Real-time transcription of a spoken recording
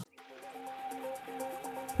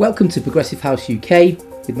Welcome to Progressive House UK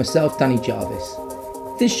with myself, Danny Jarvis.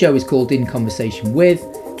 This show is called In Conversation With,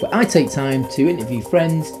 where I take time to interview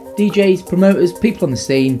friends, DJs, promoters, people on the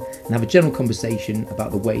scene, and have a general conversation about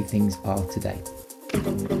the way things are today.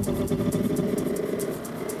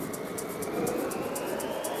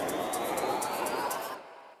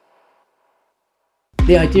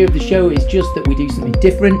 The idea of the show is just that we do something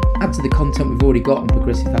different, add to the content we've already got on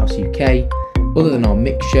Progressive House UK, other than our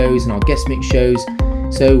mix shows and our guest mix shows.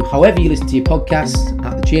 So however you listen to your podcasts,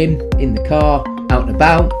 at the gym, in the car, out and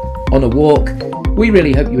about, on a walk, we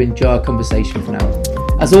really hope you enjoy our conversation for now.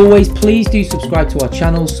 As always, please do subscribe to our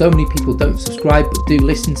channel. So many people don't subscribe but do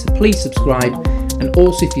listen, so please subscribe. And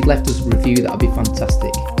also if you've left us a review, that would be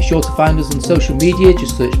fantastic. Be sure to find us on social media,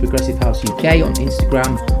 just search Progressive House UK on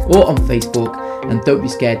Instagram or on Facebook. And don't be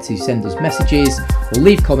scared to send us messages or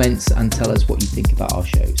leave comments and tell us what you think about our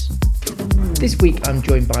shows. This week I'm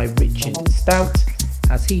joined by Richard Stout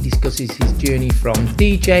as he discusses his journey from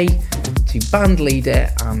DJ to band leader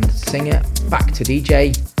and singer, back to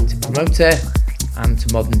DJ, to promoter and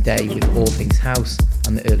to modern day with all things house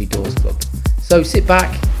and the Early Doors Club. So sit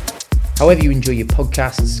back, however you enjoy your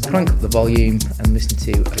podcasts, crank up the volume and listen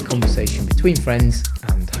to a conversation between friends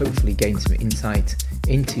and hopefully gain some insight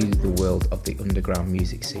into the world of the underground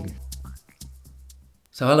music scene.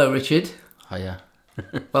 So hello Richard. Hiya.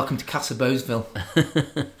 Welcome to Casa Bowesville.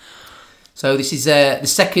 So this is the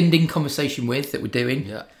second In Conversation With that we're doing.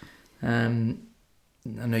 Yeah. I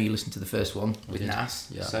know you listened to the first one with Nas,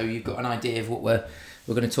 yeah. So you've got an idea of what we're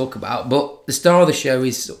going to talk about. But the star of the show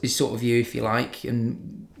is sort of you, if you like,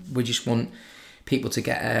 and we just want people to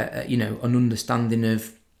get an understanding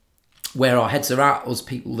of where our heads are at, us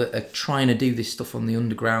people that are trying to do this stuff on the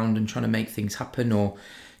underground and trying to make things happen or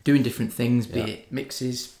doing different things, be it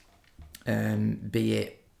mixes, be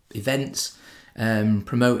it events,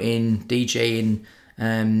 promoting, DJing.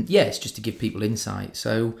 It's just to give people insight.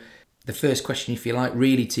 So the first question, if you like,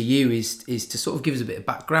 really to you is to sort of give us a bit of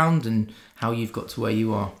background and how you've got to where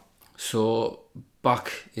you are. So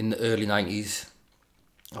back in the early 90s,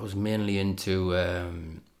 I was mainly into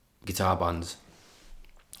guitar bands,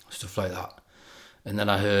 stuff like that. And then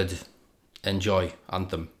I heard Enjoy,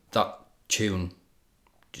 Anthem. That tune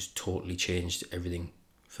just totally changed everything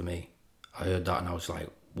for me. I heard that and I was like,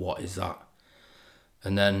 what is that?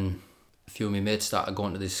 And then a few of my mates started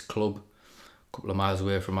going to this club a couple of miles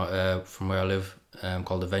away from where I live,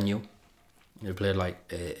 called The Venue. They played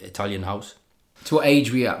like Italian house. To what age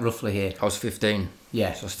were you at roughly here? I was 15.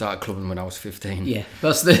 Yeah. So I started clubbing when I was 15. Yeah.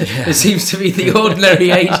 It seems to be the ordinary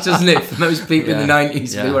age, doesn't it, for most people in the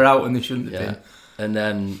 90s who were out when they shouldn't have been. And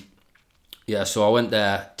then, so I went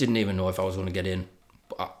there, didn't even know if I was going to get in,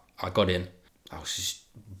 but I got in. I was just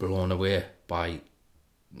blown away by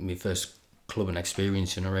my first clubbing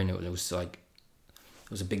experience, you know, right? It was like, there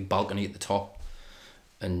was a big balcony at the top,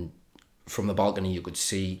 and from the balcony you could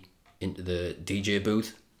see into the DJ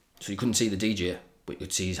booth. So you couldn't see the DJ, but you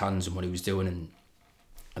could see his hands and what he was doing,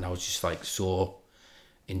 and I was just like so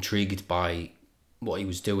intrigued by what he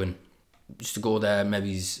was doing. Just to go there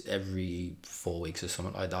maybe every 4 weeks or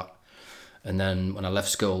something like that. And then when I left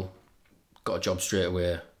school, got a job straight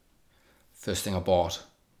away. First thing I bought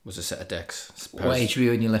was a set of decks. What age were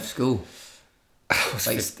you when you left school?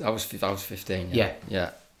 I was 15.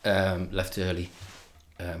 Yeah. Left early.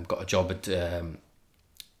 Got a job at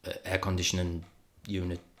air conditioning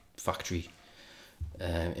unit factory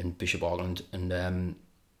in Bishop Auckland, and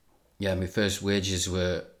my first wages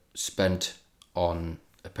were spent on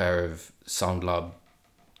a pair of SoundLab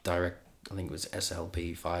Direct, I think it was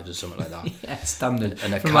SLP 5s or something like that. Yeah, standard.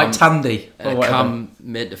 And from like Tandy. And a Cam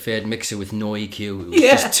made to fade mixer with no EQ. It was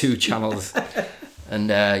just 2 channels.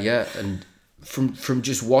 And and from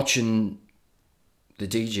just watching the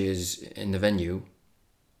DJs in the venue,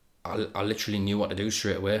 I literally knew what to do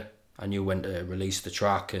straight away. I knew when to release the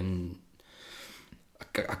track, and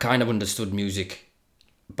I kind of understood music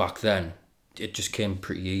back then. It just came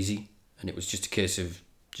pretty easy, and it was just a case of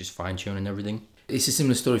just fine-tuning everything. It's a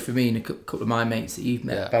similar story for me and a couple of my mates that you've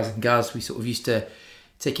met, Baz and Gaz. We sort of used to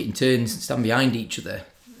take it in turns and stand behind each other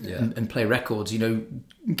and play records. You know,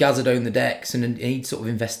 Gaz had owned the decks and he'd sort of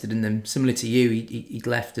invested in them. Similar to you, he'd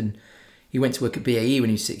left and he went to work at BAE when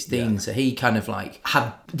he was 16, so he kind of like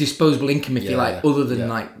had disposable income, if you like, other than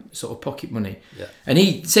like sort of pocket money. Yeah. And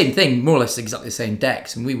he, same thing, more or less exactly the same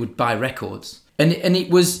decks, and we would buy records. And it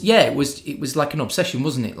was like an obsession,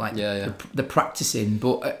 wasn't it? Like the practicing.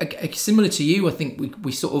 But similar to you, I think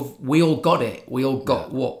we all got it. We all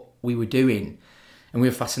got what we were doing, and we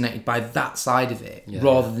were fascinated by that side of it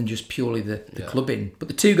rather than just purely the clubbing. But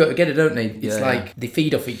the two go together, don't they? It's like they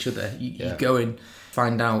feed off each other. You go and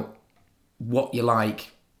find out what you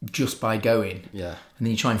like, just by going. Yeah. And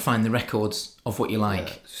then you try and find the records of what you like.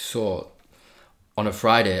 Yeah. So on a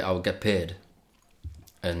Friday, I would get paid,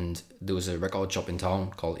 and there was a record shop in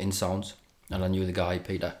town called In Sounds, and I knew the guy,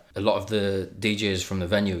 Peter. A lot of the DJs from the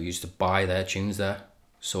venue used to buy their tunes there.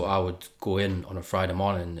 So I would go in on a Friday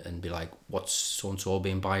morning and be like, what's so-and-so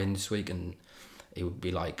been buying this week? And he would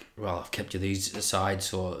be like, well, I've kept you these aside.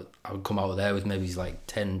 So I would come out of there with maybe like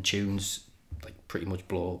 10 tunes, like pretty much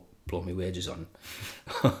blow my wages on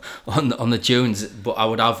on the tunes. But I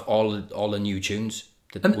would have all the new tunes.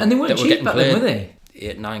 And they weren't cheap back then, were they?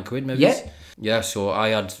 £8-9 maybe. Yeah. Yeah, so I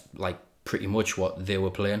had like pretty much what they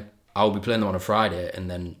were playing. I would be playing them on a Friday, and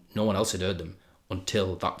then no one else had heard them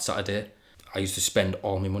until that Saturday. I used to spend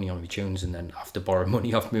all my money on my tunes and then have to borrow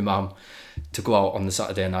money off my mum to go out on the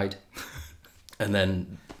Saturday night and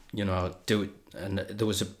then, do it. And there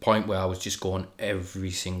was a point where I was just going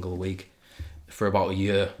every single week for about a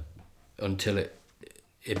year until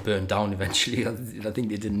it burned down eventually. I think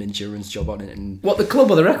they did an insurance job on it. And what, the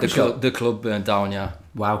club or the record shop? The club burned down, yeah.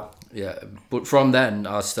 Wow. Yeah, but from then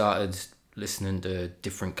I started listening to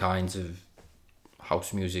different kinds of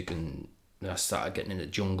house music, and I started getting into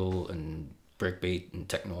jungle and breakbeat and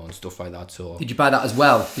techno and stuff like that. So did you buy that as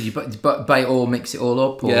well? Did you buy it all, mix it all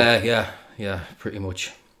up? Or? Yeah, pretty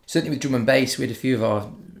much. Certainly with drum and bass, we had a few of our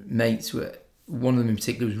mates. One of them in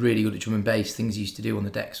particular was really good at drum and bass. Things he used to do on the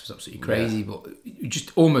decks was absolutely crazy, but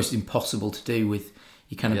just almost impossible to do with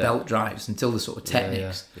your kind of belt drives until the sort of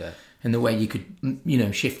Technics and the way you could,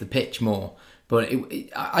 shift the pitch more. But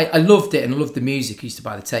I loved it, and I loved the music. I used to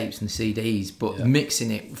buy the tapes and the CDs, but mixing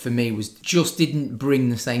it for me didn't bring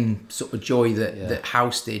the same sort of joy that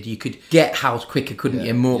house did. You could get house quicker, couldn't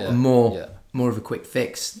you? More of a quick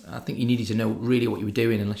fix. I think you needed to know really what you were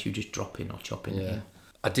doing, unless you were just dropping or chopping. Yeah.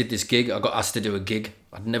 I did this gig. I got asked to do a gig.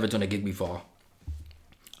 I'd never done a gig before.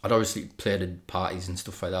 I'd obviously played at parties and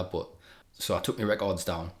stuff like that, but so I took my records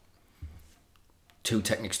down. 2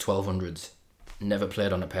 Technics 1200s. Never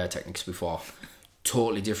played on a pair of Technics before.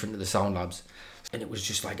 Totally different to the Sound Labs. And it was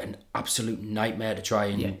just like an absolute nightmare to try,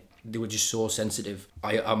 and they were just so sensitive.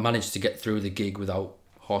 I managed to get through the gig without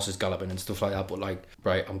horses galloping and stuff like that, but like,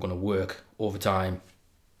 right, I'm going to work overtime,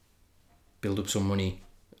 build up some money,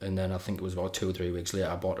 and then I think it was about 2 or 3 weeks later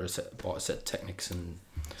I bought a set of Technics. And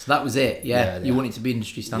so that was it. You want it to be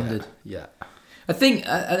industry standard. Yeah. I think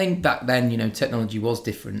back then, technology was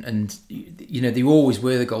different, and they always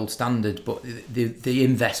were the gold standard, but the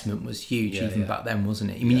investment was huge back then,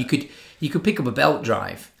 wasn't it? I mean, you could pick up a belt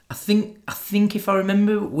drive. I think if I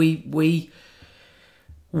remember, we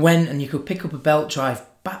went and you could pick up a belt drive.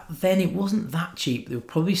 Back then, it wasn't that cheap. They were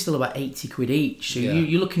probably still about 80 quid each. So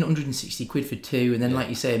you're looking at 160 quid for 2, and then like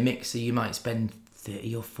you say, a mixer, you might spend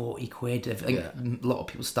 30 or 40 quid. I think a lot of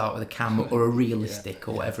people start with a cam or a realistic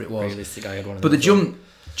or whatever it was. Realistic, I had one of but the those.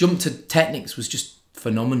 jump to Technics was just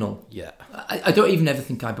phenomenal. Yeah. I don't even ever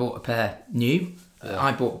think I bought a pair new.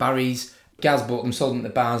 I bought Barry's. Gaz bought them, sold them to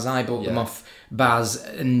Baz. I bought them off Baz,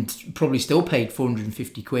 and probably still paid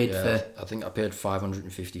 450 quid for. I think I paid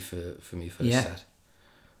 550 for me first set.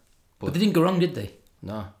 But they didn't go wrong, did they?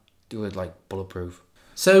 No, they were like bulletproof.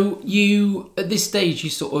 So you, at this stage, you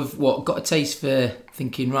sort of got a taste for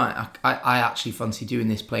thinking, right, I actually fancy doing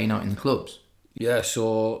this, playing out in the clubs. Yeah,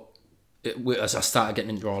 so as I started getting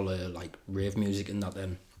into all the like rave music and that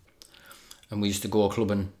then, and we used to go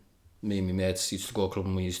clubbing, me and my mates used to go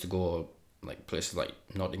clubbing, we used to go like places like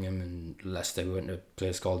Nottingham and Leicester. We went to a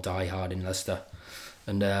place called Die Hard in Leicester.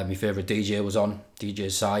 And my favourite DJ was on,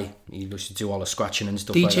 DJ Sai. He used to do all the scratching and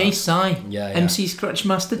stuff like that. DJ Sai? Yeah. MC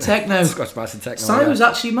Scratchmaster Techno. Scratchmaster Techno. Sai was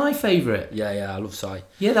actually my favourite. Yeah, I love Sai.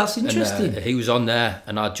 Yeah, that's interesting. And, he was on there,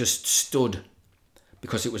 and I just stood,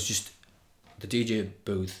 because it was just, the DJ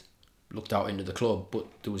booth looked out into the club, but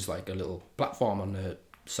there was like a little platform on the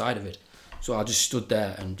side of it. So I just stood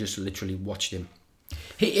there and just literally watched him.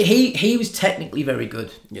 He was technically very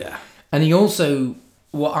good. Yeah. And he also,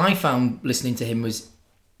 what I found listening to him was,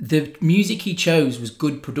 the music he chose was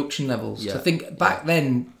good production levels. Yeah. So I think back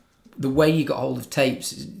then, the way you got hold of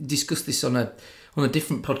tapes, discussed this on a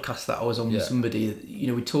different podcast that I was on with somebody.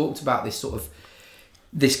 We talked about this sort of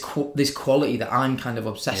this quality that I'm kind of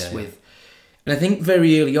obsessed with. And I think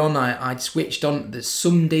very early on, I'd switched on that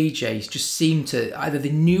some DJs just seemed to, either they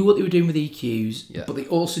knew what they were doing with EQs, but they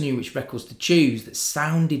also knew which records to choose that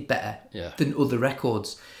sounded better than other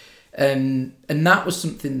records. And that was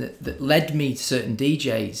something that led me to certain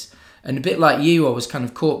DJs. And a bit like you, I was kind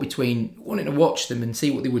of caught between wanting to watch them and see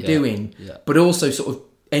what they were doing, but also sort of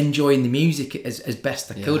enjoying the music as best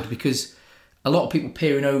I could, because a lot of people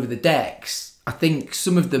peering over the decks, I think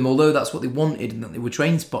some of them, although that's what they wanted and that they were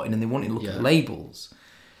train spotting and they wanted to look at the labels,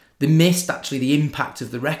 they missed actually the impact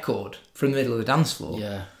of the record from the middle of the dance floor.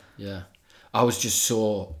 Yeah. I was just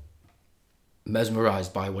so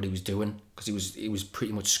mesmerised by what he was doing, because he was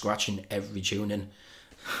pretty much scratching every tune in.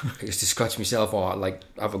 I used to scratch myself or like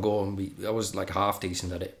have a go, and I was like half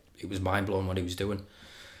decent at it. It was mind blowing what he was doing,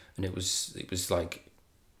 and it was like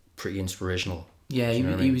pretty inspirational. Yeah, Do you know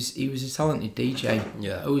what I he mean? was a talented DJ.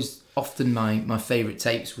 Yeah. It was often my favourite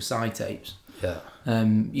tapes were side tapes. Yeah.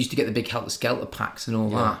 Used to get the big Helter Skelter packs and all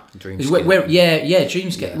that. Dreamscape.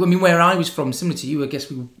 Dreamscape. Yeah. I mean, where I was from, similar to you, I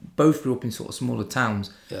guess we both grew up in sort of smaller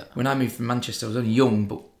towns. Yeah. When I moved from Manchester, I was only young,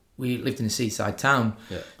 but we lived in a seaside town.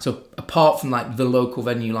 Yeah. So apart from like the local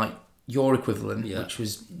venue, like your equivalent, Yeah. which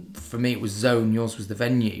was, for me, it was Zone, yours was the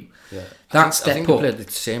venue. Yeah. That I step think up. they played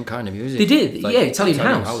the same kind of music. They did, Like, yeah, Italian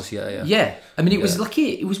house. Yeah. Yeah. I mean, it was Yeah. like,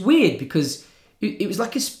 it was weird because it was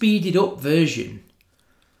like a speeded up version.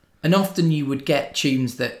 And often you would get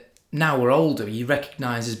tunes that now we're older, you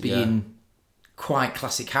recognise as being quite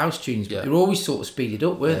classic house tunes, but Yeah. they were always sort of speeded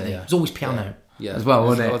up, weren't they? Yeah. It was always piano Yeah. as well,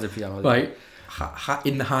 There's wasn't loads it? of piano. Like,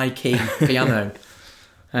 in the high key piano.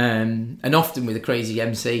 And often with a crazy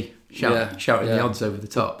MC shouting the odds over the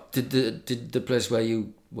top. Did the place where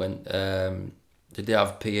you went, did they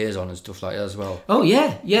have PAs on and stuff like that as well? Oh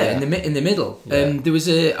yeah. In the middle. Yeah. There was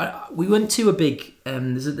we went to a big. There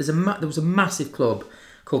was a massive club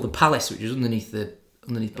called the Palace, which was underneath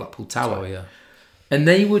Blackpool Tower. Oh yeah. And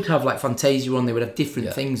they would have like Fantasia on. They would have different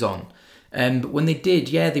Yeah. things on. But when they did,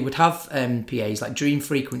 they would have PAs like Dream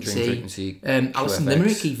Frequency, Alison QFX.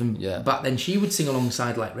 Limerick even Yeah. back then. She would sing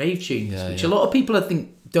alongside like rave tunes, Yeah, which yeah. a lot of people I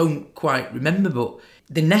think don't quite remember, but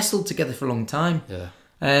they nestled together for a long time. Yeah.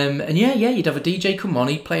 And you'd have a DJ come on.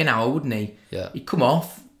 He'd play an hour, wouldn't he? Yeah. He'd come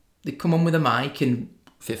off. They'd come on with a mic and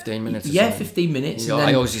 15 minutes. Or yeah, something. 15 minutes. You know, and then,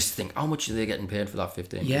 I always just think, how much are they getting paid for that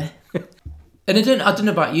 15? yeah. And I don't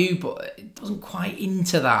know about you, but it wasn't quite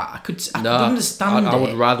into that. I could understand I it.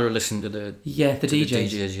 would rather listen to the the to the DJs.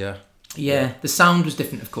 DJs. Yeah, the sound was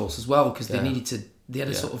different, of course, as well, because they Yeah. needed to. They had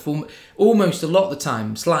a Yeah. sort of almost a lot of the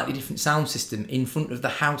time slightly different sound system in front of the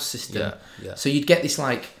house system. Yeah. So you'd get this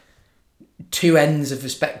like two ends of a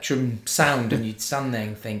spectrum sound, and you'd stand there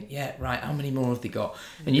and think, yeah, right, how many more have they got?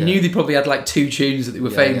 And you Yeah. knew they probably had like two tunes that they were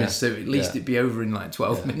Yeah, famous, yeah. so at least Yeah. it'd be over in like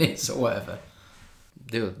 12 minutes or whatever.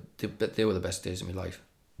 They were the best days of my life,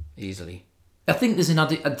 easily. I think there's an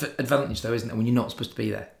advantage though, isn't there, when you're not supposed to be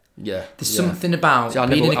there? Yeah. There's something about See, I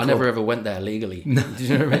being in a never club. ever went there legally. Do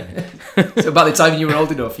you know what I mean? So by the time you were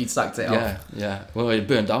old enough, you'd sacked it off. Yeah. Well, it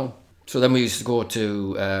burned down. So then we used to go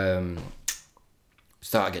to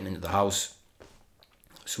start getting into the house.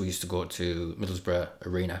 So we used to go to Middlesbrough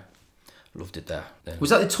Arena. Loved it there. Then. Was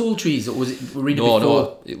that the Tall Trees, or was it Arena No,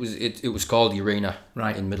 before? it was called the Arena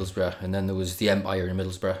Right. in Middlesbrough, and then there was the Empire in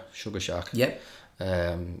Middlesbrough, Sugar Shack. Yep.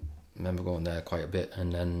 Remember going there quite a bit,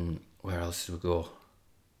 and then where else did we go?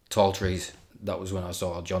 Tall Trees. That was when I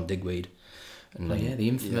saw John Digweed. And Oh then, yeah, the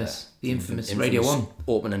infamous Radio 1.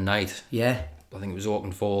 opening night. Yeah. I think it was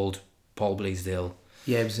Oakenfold, Paul Bleasdale,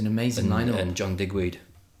 Yeah, it was an amazing lineup. and John Digweed,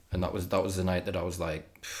 and that was the night that I was like,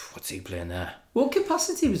 what's he playing there? What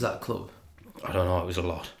capacity was that club? I don't know. It was a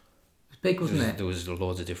lot. It was big, wasn't it? There was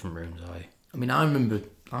loads of different rooms. I mean, I remember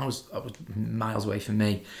I was miles away from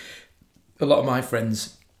me. A lot of my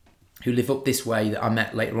friends who live up this way that I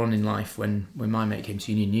met later on in life when my mate came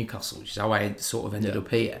to Union Newcastle, which is how I sort of ended up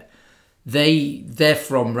here. They're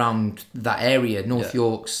from round that area, North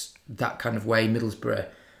Yorks, that kind of way, Middlesbrough,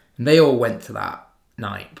 and they all went to that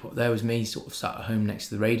night. But there was me sort of sat at home next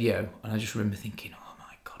to the radio, and I just remember thinking, oh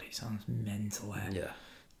my god, it sounds mental there. Yeah.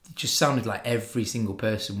 It just sounded like every single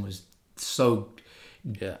person was so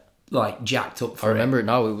Yeah. like jacked up for I remember it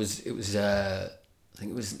now. It was. I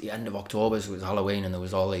think it was the end of October, so it was Halloween, and there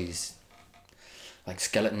was all these like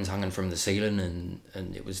skeletons hanging from the ceiling,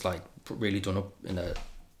 and it was like really done up in a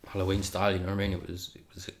Halloween style. You know what I mean? It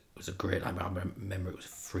was a great. I remember it was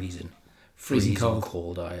freezing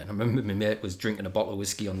cold. And I remember my mate was drinking a bottle of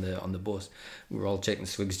whiskey on the bus. We were all taking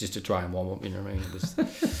swigs just to try and warm up. You know what I mean? It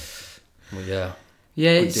was. Well, yeah.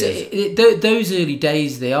 Yeah, Good those early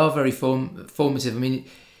days, they are very formative. I mean,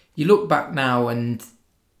 you look back now and,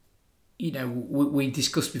 you know, we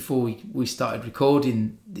discussed before we started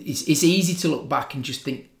recording, it's easy to look back and just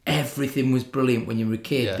think everything was brilliant when you were a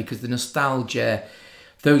kid because the nostalgia,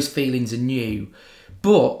 those feelings are new.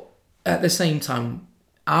 But at the same time,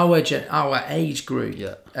 our age group,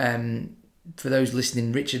 for those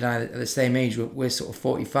listening, Richard and I are the same age, we're sort of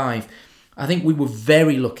 45. I think we were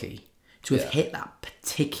very lucky to have hit that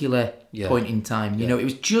particular point in time. You know, it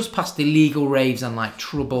was just past the illegal raves and like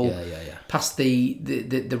Trouble, past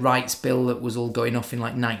the rights bill that was all going off in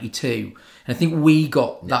like 92. And I think we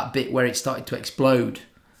got that bit where it started to explode.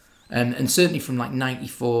 And certainly from like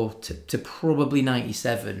 94 to probably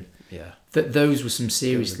 97, Yeah. that those were some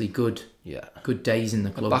seriously good Yeah. good days in the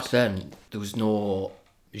clubs. Back then, there was no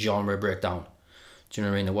genre breakdown. Do you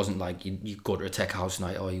know what I mean? It wasn't like you'd go to a tech house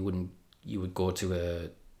night, or you would go to a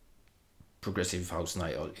progressive house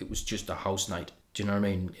night, or it was just a house night. Do you know what I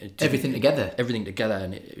mean? Everything together. Everything together,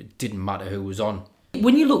 and it didn't matter who was on.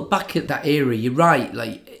 When you look back at that era, you're right,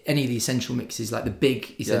 like any of the essential mixes, like the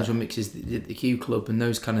big essential mixes, the Q Club and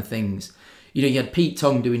those kind of things. You know, you had Pete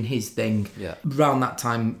Tong doing his thing. Yeah. Around that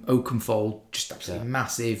time, Oakenfold, just absolutely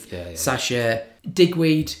massive. Yeah. Sasha,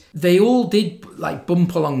 Digweed, they all did like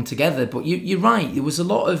bump along together. But you're right, there was a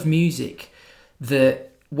lot of music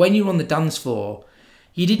that when you were on the dance floor,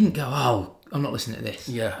 you didn't go, oh, I'm not listening to this.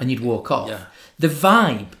 Yeah. And you'd walk off. Yeah. The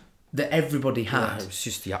vibe that everybody had. Yeah, it was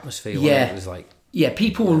just the atmosphere. Yeah. It was like... Yeah,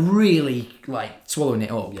 people were really like swallowing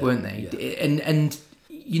it up, weren't they? Yeah. And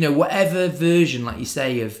you know, whatever version, like you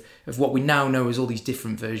say, of what we now know as all these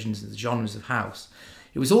different versions of the genres of house,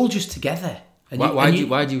 it was all just together. And why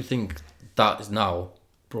do you think that is now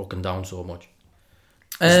broken down so much?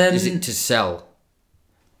 Is it to sell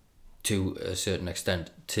to a certain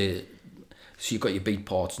extent? So you've got your beat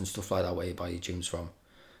parts and stuff like that where you buy your tunes from.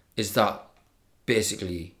 Is that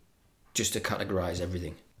basically just to categorise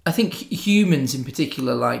everything? I think humans in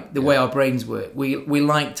particular, like the way our brains work, we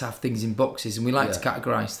like to have things in boxes and we like to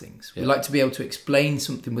categorise things. We like to be able to explain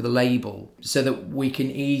something with a label so that we can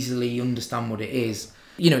easily understand what it is.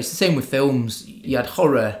 You know, it's the same with films. You had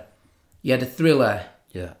horror, you had a thriller,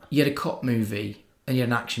 you had a cop movie, and you had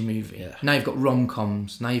an action movie. Yeah. Now you've got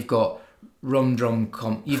rom-coms, now you've got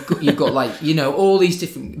rom-com. You've got like, you know, all these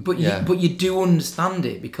different... But you do understand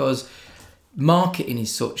it because marketing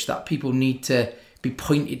is such that people need to be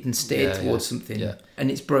pointed and steered towards something,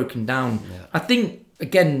 and it's broken down. I think,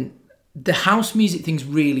 again, the house music thing's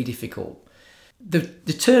really difficult.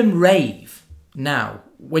 The term rave now,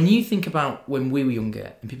 when you think about when we were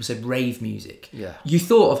younger and people said rave music, you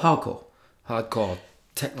thought of hardcore,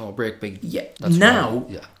 techno, breakbeat. Yeah. Now,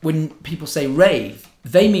 when people say rave,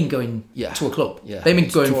 they mean going to a club. Yeah. They mean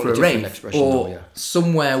it's going for a rave or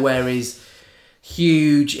somewhere where is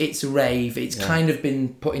huge, it's a rave, it's kind of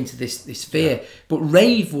been put into this sphere. But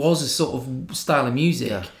rave was a sort of style of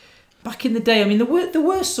music. Back in the day, I mean, there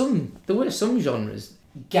were some genres.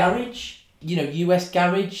 Garage, you know, US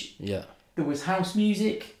garage. Yeah. There was house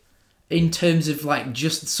music in terms of like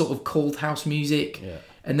just sort of cold house music. Yeah.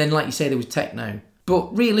 And then, like you say, there was techno.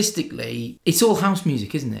 But realistically, it's all house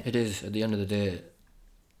music, isn't it? It is. At the end of the day,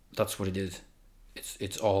 that's what it is.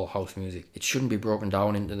 It's all house music. It shouldn't be broken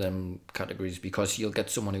down into them categories because you'll get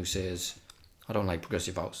someone who says, "I don't like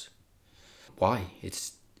progressive house." Why?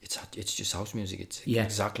 It's just house music. It's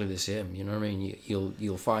exactly the same. You know what I mean?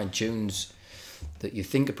 You'll find tunes that you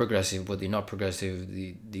think are progressive, but they're not progressive.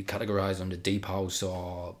 They categorise under deep house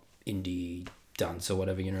or indie dance or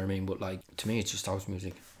whatever. You know what I mean? But like to me, it's just house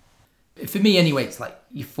music. For me, anyway, it's like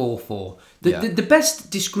your 4/4. The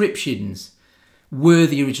best descriptions were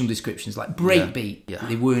the original descriptions, like breakbeat.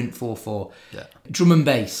 They weren't 4/4. Drum and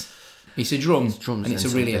bass. It's a drum, and it's a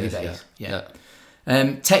really heavy bass.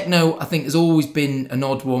 Techno, I think, has always been an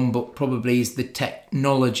odd one, but probably is the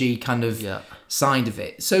technology kind of side of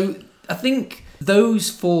it. So I think those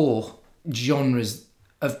 4 genres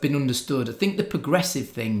have been understood. I think the progressive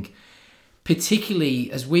thing,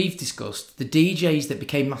 particularly as we've discussed, the DJs that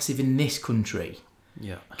became massive in this country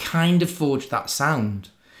kind of forged that sound.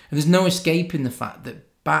 And there's no escaping the fact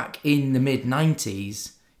that back in the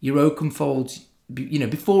mid-90s, your Oakenfolds, you know,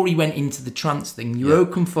 before he went into the trance thing, your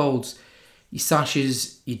Oakenfolds, your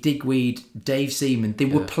Sashas, your Digweed, Dave Seaman, they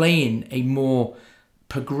were playing a more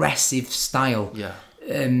progressive style.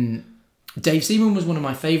 Dave Seaman was one of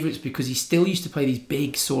my favourites because he still used to play these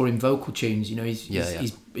big soaring vocal tunes. You know,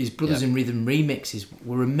 his Brothers in Rhythm remixes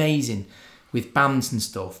were amazing with bands and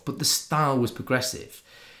stuff, but the style was progressive.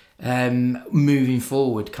 Moving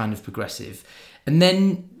forward, kind of progressive. And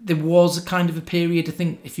then there was a kind of a period, I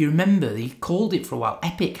think, if you remember, he called it for a while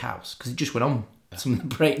Epic House because it just went on. Some of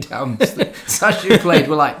the breakdowns that Sasha played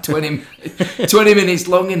were like 20 minutes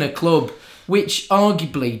long in a club, which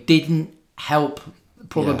arguably didn't help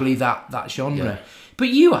probably that genre. But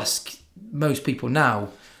you ask most people now,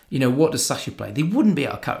 you know, what does Sasha play? They wouldn't be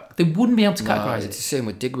able to categorise it. It's the same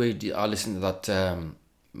with Digweed. I listened to that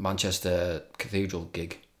Manchester Cathedral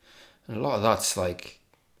gig, and a lot of that's like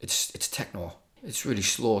it's techno. It's really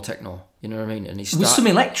slow techno. You know what I mean? And with some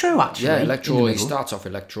electro actually. Yeah, electro. He starts off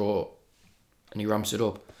electro, and he ramps it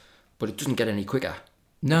up, but it doesn't get any quicker.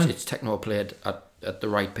 No, it's techno played at the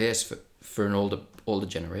right pace for an older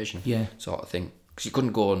generation. Yeah, sort of thing. Because you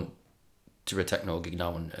couldn't go on to a techno gig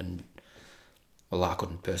now and Well, I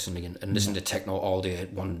couldn't personally, and listen to techno all day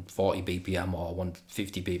at 140 BPM or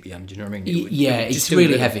 150 BPM. Do you know what I mean? It's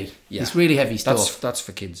really heavy. Yeah. It's really heavy stuff. That's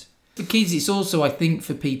for kids. For kids, it's also, I think,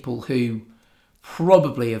 for people who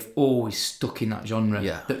probably have always stuck in that genre,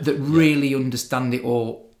 that really understand it,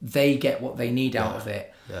 or they get what they need out of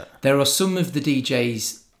it. Yeah. There are some of the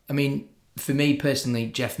DJs, I mean, for me personally,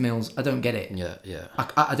 Jeff Mills, I don't get it. Yeah.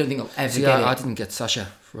 I don't think I'll ever get it. I didn't get Sasha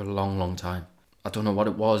for a long, long time. I don't know what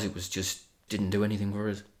it was. It was just didn't do anything for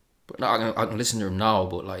us. But I can listen to him now,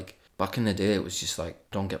 but like back in the day, it was just like,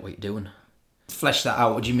 don't get what you're doing. Flesh that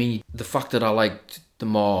out. What do you mean? The fact that I liked the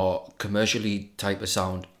more commercially type of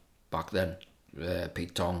sound back then,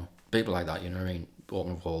 Pete Tong, people like that, you know what I mean?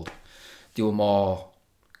 Oakenfold, they were more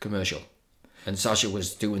commercial, and Sasha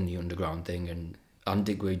was doing the underground thing, and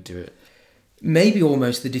Digweed do it. Maybe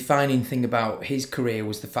almost the defining thing about his career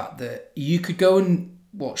was the fact that you could go and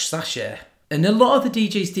watch Sasha, and a lot of the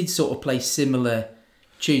DJs did sort of play similar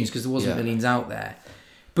tunes because there wasn't millions out there.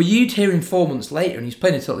 But you'd hear him 4 months later and he's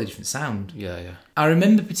playing a totally different sound. Yeah. I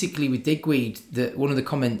remember particularly with Digweed that one of the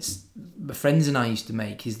comments my friends and I used to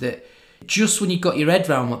make is that just when you got your head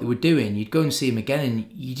around what they were doing, you'd go and see them again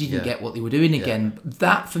and you didn't get what they were doing again.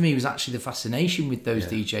 That for me was actually the fascination with those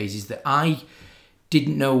DJs, is that I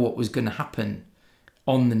didn't know what was going to happen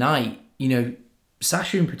on the night. You know,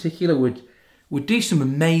 Sasha in particular would do some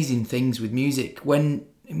amazing things with music. When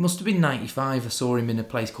it must have been 95, I saw him in a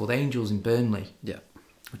place called Angels in Burnley. Yeah.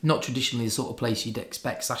 Not traditionally the sort of place you'd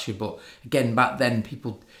expect Sasha, but again, back then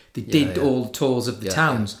they did all the tours of the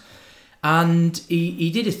towns. Yeah. And he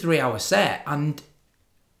did a 3-hour set, and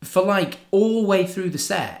for like all the way through the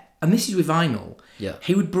set, and this is with vinyl,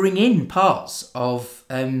 he would bring in parts of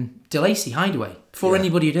DeLacy Hideaway before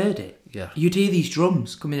anybody had heard it. Yeah. You'd hear these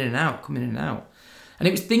drums coming in and out. And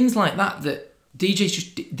it was things like that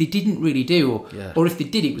DJs they didn't really do, or if they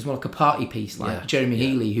did, it was more like a party piece, like Jeremy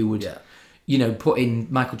Healy, who would put in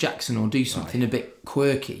Michael Jackson or do something a bit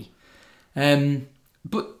quirky.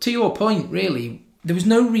 But to your point, really, there was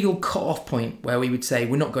no real cut-off point where we would say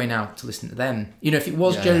we're not going out to listen to them. You know, if it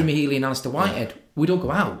was Jeremy Healy and Alistair Whitehead, we'd all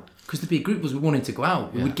go out because there'd be a group of us who wanted to go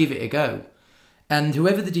out. We would give it a go, and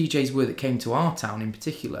whoever the DJs were that came to our town in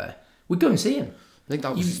particular, we'd go and see him. I think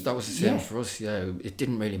that was the same for us. Yeah, it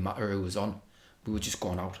didn't really matter who was on. We were just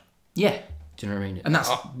going out. Yeah. Do you know what I mean? And that's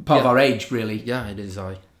part of our age, really. Yeah, it is.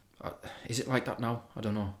 Is it like that now? I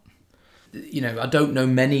don't know. You know, I don't know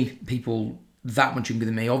many people that much younger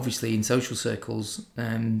than me, obviously, in social circles.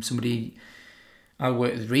 Somebody I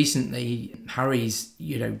worked with recently, Harry's,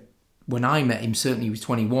 you know, when I met him, certainly he was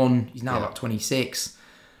 21. He's now about 26.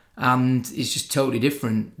 And it's just totally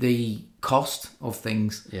different. The cost of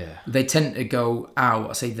things. Yeah. They tend to go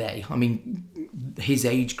out, I say they, I mean, his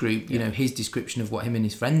age group, you know, his description of what him and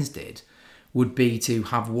his friends did would be to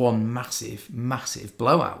have one massive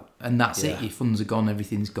blowout, and that's it. Your funds are gone,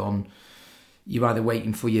 everything's gone. You're either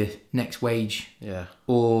waiting for your next wage,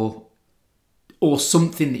 or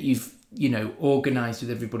something that you've, you know, organised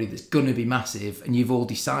with everybody that's going to be massive, and you've all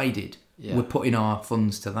decided we're putting our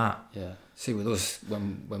funds to that. Yeah. See, with us,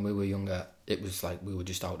 when we were younger, it was like we were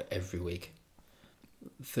just out every week.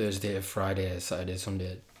 Thursday, Friday, Saturday,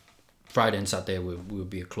 Sunday. Friday and Saturday we would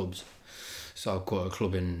be at clubs. So I'd go to a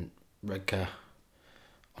club in Redcar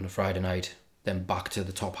on a Friday night, then back to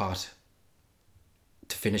the Top Hat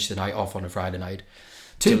to finish the night off on a Friday night.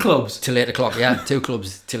 Two clubs? Till 8 o'clock, yeah. 2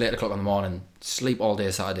 clubs till 8 o'clock in the morning. Sleep all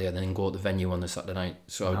day Saturday and then go to the venue on the Saturday night.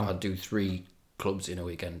 So I'd do 3 clubs in a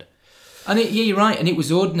weekend. And you're right, and it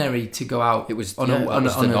was ordinary to go out. It was on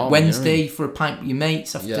a Wednesday for a pint with your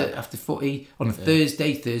mates after footy. On a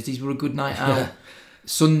Thursdays were a good night out.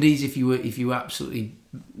 Sundays, if you were absolutely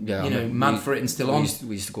mad for it and still on.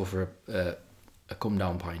 We used to go for a come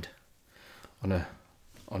down pint on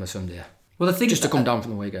a Sunday. Well, I think just to come down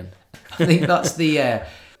from the weekend. I think that's the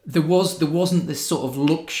there wasn't the sort of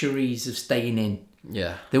luxuries of staying in.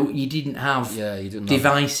 Yeah. You didn't have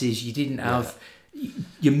devices. You didn't have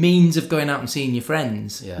your means of going out and seeing your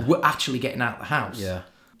friends. Were actually getting out of the house. Yeah.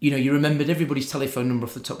 You know, you remembered everybody's telephone number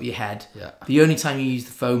off the top of your head. Yeah. The only time you used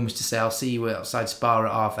the phone was to say, I'll see you outside Spa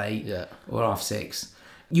at 8:30 or 6:30.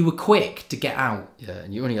 You were quick to get out. Yeah,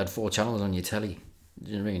 and you only had 4 channels on your telly. Do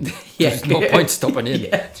you know what I mean? There's no point stopping in.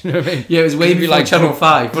 Yeah. Do you know what I mean? Yeah, it was way before like Channel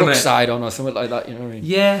 5, wasn't it? Brookside on or something like that, you know what I mean?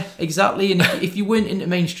 Yeah, exactly. And if you weren't into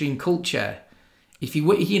mainstream culture, if you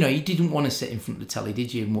were, you know, you didn't want to sit in front of the telly,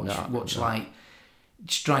 did you? And watch like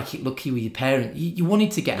Strike It Lucky with your parents. You wanted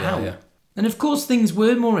to get out. Yeah. And of course, things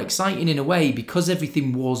were more exciting in a way because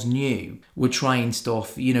everything was new. We're trying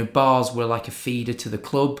stuff. You know, bars were like a feeder to the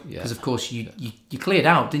club because, of course, you cleared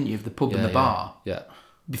out, didn't you, of the pub and the bar? Yeah.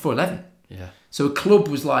 Before 11. Yeah. So a club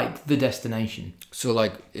was like the destination. So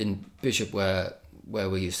like in Bishop where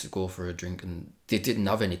we used to go for a drink, and they didn't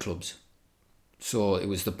have any clubs. So it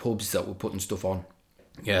was the pubs that were putting stuff on.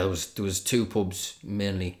 Yeah, there was 2 pubs,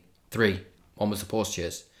 mainly 3. One was the Post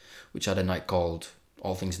Chase, which had a night called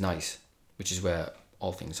All Things Nice, which is where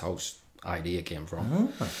All Things House idea came from.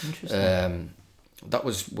 Oh, interesting. That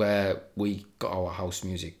was where we got our house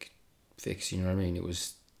music fix. You know what I mean? It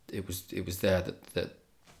was there that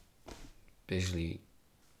basically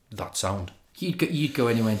that sound. You'd go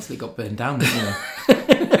anywhere until it got burned down, didn't you?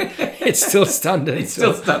 It's still standing. It's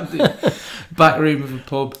still standing. Back room of a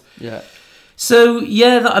pub. Yeah. So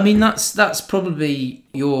yeah, that's probably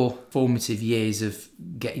your formative years of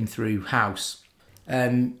getting through house.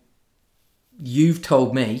 You've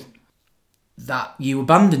told me that you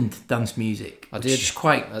abandoned dance music, I which did. is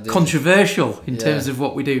quite I did. controversial in terms of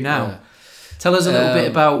what we do now. Yeah. Tell us a little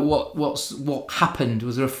bit about what happened.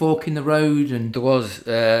 Was there a fork in the road? And There was.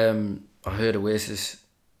 I heard Oasis,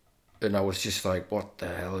 and I was just like, "What the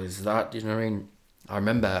hell is that?" You know what I mean? I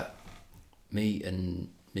remember me and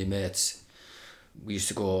my mates. We used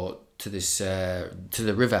to go to this to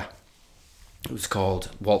the river. It was called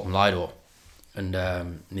Walton Lido, and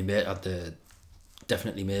my mate had the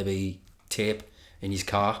Definitely Maybe tape in his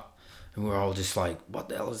car, and we were all just like, "What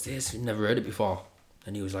the hell is this? We've never heard it before."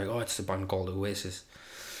 And he was like, "Oh, it's a band called Oasis."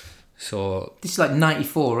 So this is like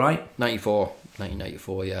 94, right?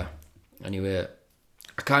 1994, yeah. Anyway,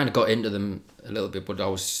 I kind of got into them a little bit, but I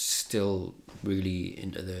was still really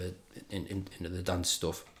into the dance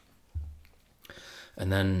stuff.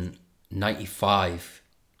 And then 95,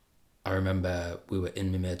 I remember we were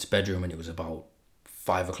in my mate's bedroom, and it was about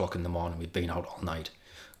 5 o'clock in the morning. We'd been out all night,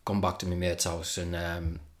 gone back to my mate's house,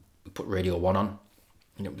 and we put Radio 1 on,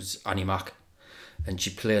 and it was Annie Mac, and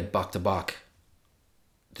she played back to back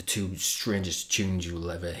the 2 strangest tunes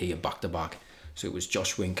you'll ever hear back to back. So it was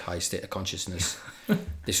Josh Wink, High State of Consciousness.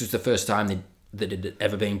 This was the first time that it had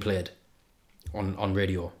ever been played on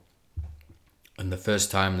radio, and the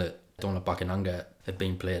first time that Don't Look Back in Anger had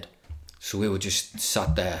been played. So we were just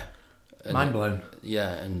sat there. Mind blown.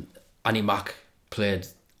 Yeah, and Annie Mac played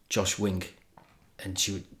Josh Wink, and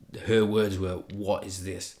her words were, "What is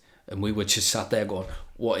this?" And we were just sat there going,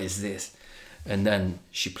 "What is this?" And then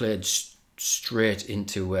she played straight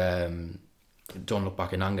into Don't Look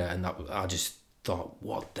Back in Anger, and I just thought,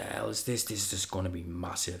 "What the hell is this? This is just going to be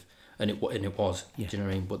massive," and it was. Yeah. Do you know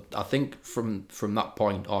what I mean? But I think from that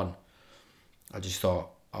point on, I just thought,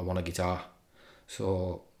 I want a guitar,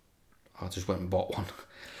 so I just went and bought one.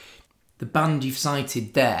 The band you've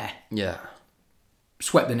cited there, Yeah,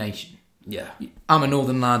 Swept the Nation. yeah, I'm a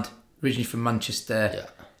northern lad, originally from Manchester. yeah.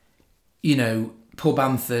 You know, pub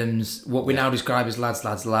anthems, what we now describe as lads,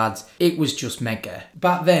 lads, lads. It was just mega.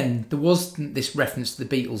 Back then, there wasn't this reference to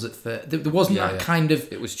the Beatles at first. There wasn't that kind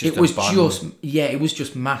of... It was just a band. It was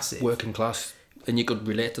just massive. Working class, and you could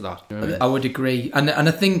relate to that. You know what I mean? I would agree. And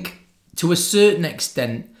I think, to a certain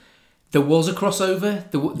extent, there was a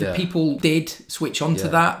crossover. The people did switch on to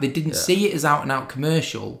that. They didn't see it as out-and-out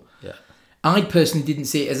commercial. Yeah. I personally didn't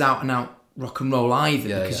see it as out-and-out rock and roll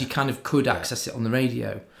either, because you kind of could access it on the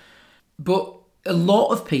radio. But a lot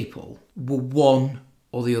of people were one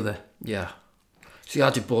or the other. Yeah. See, I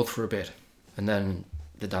did both for a bit, and then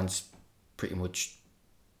the dance pretty much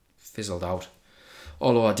fizzled out.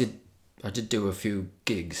 Although I did do a few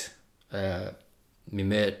gigs. My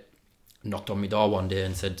mate knocked on my door one day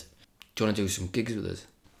and said, "Do you want to do some gigs with us?"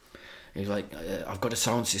 And he's like, "I've got a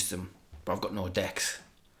sound system, but I've got no decks,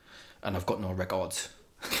 and I've got no records."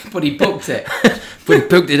 But he booked it. But he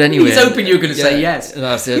booked it anyway. He's hoping you were going to say yes. And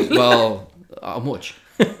I said, "Well, how much?"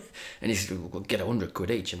 And he said, "We'll get 100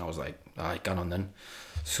 quid each." And I was like, "Alright, gone on then."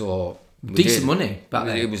 So Decent money back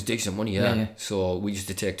then. It was decent money, yeah. So we used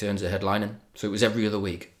to take turns at headlining. So it was every other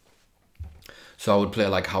week. So I would play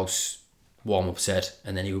like house warm-up set,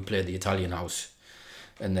 and then he would play the Italian house,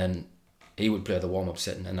 and then he would play the warm-up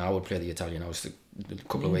set, and then I would play the Italian house a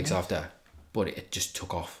couple of weeks after. But it just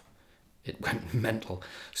took off. It went mental.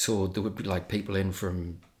 So there would be like people in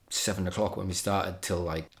from 7 o'clock when we started till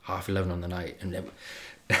like 11:30 on the night,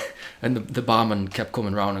 and the barman kept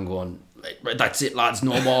coming round and going, "Right, that's it, lads,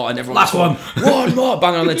 no more." And everyone Last one. "One more,"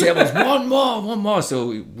 banging on the tables, one more.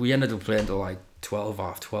 So we ended up playing till like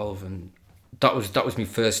 12:30, and that was my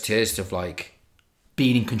first taste of like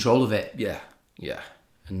being in control of it. Yeah,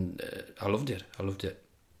 and I loved it.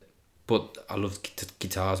 But I loved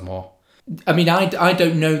guitars more. I mean, I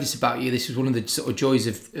don't know this about you. This is one of the sort of joys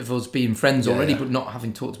of us being friends already, but not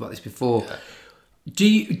having talked about this before. Yeah. Do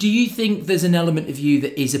you think there's an element of you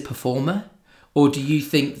that is a performer? Or do you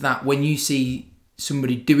think that when you see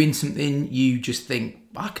somebody doing something, you just think,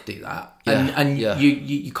 I could do that. Yeah, And yeah.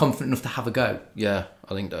 you're confident enough to have a go. Yeah,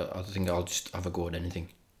 I think I'll just have a go at anything.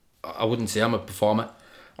 I wouldn't say I'm a performer.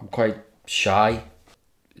 I'm quite shy.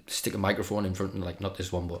 Stick a microphone in front, like not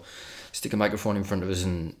this one, but stick a microphone in front of us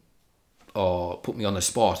or put me on the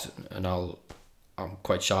spot, and I'm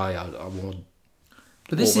quite shy. I won't.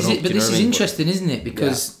 But this open is up, it. But do you know this what is I mean? interesting, isn't it?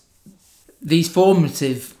 Because these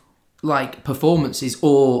formative, like, performances,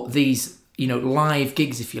 or these, you know, live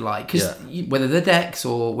gigs, if you like, because whether they're decks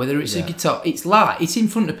or whether it's a guitar, it's live. It's in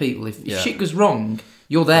front of people. If shit goes wrong,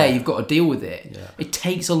 you're there. You've got to deal with it. Yeah. It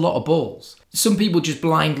takes a lot of balls. Some people just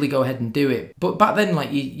blindly go ahead and do it. But back then,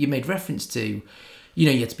 like you made reference to, you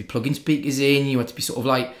know, you had to be plugging speakers in. You had to be sort of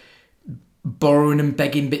like borrowing and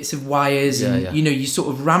begging bits of wires, and you know, you sort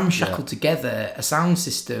of ramshackle together a sound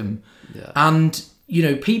system. Yeah. And you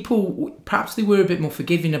know, people perhaps they were a bit more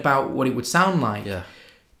forgiving about what it would sound like. Yeah.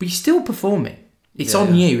 But you're still performing. It's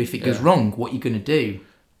on you if it goes wrong. What you're gonna do?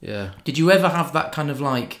 Yeah. Did you ever have that kind of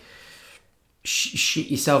like shit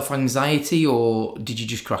yourself anxiety, or did you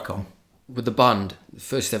just crack on? With the band, the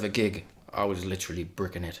first ever gig, I was literally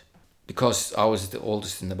bricking it because I was the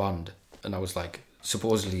oldest in the band, and I was like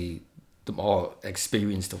supposedly the more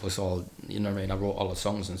experienced of us all. You know what I mean? I wrote all the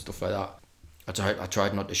songs and stuff like that. I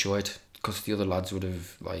tried not to show it because the other lads would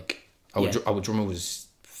have like. Our drummer was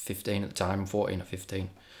 15 at the time, 14 or 15.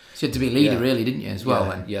 So you had to be a leader, really, didn't you, as well?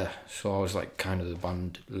 Yeah, Then? yeah. So I was like kind of the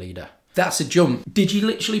band leader. That's a jump. Did you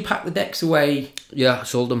literally pack the decks away? Yeah, I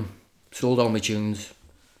sold them. Sold all my tunes.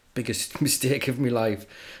 Biggest mistake of my life.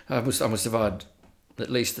 I must have had at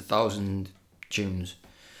least 1,000 tunes.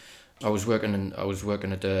 I was working in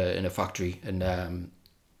a factory, and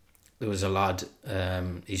there was a lad.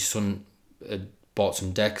 His son had bought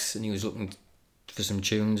some decks, and he was looking for some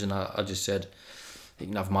tunes, and I just said, "You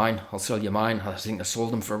can have mine. I'll sell you mine." I think I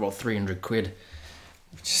sold them for about 300 quid,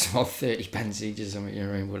 which is about 30 pence each or something. You know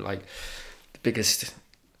what I mean? But like the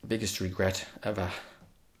biggest regret ever.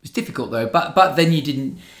 It was difficult though. Back then you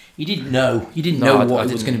didn't know what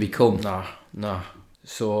it was going to become. Nah.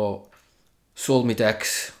 So sold me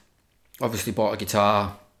decks. Obviously bought a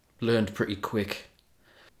guitar. Learned pretty quick.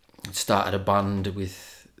 Started a band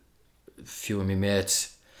with a few of my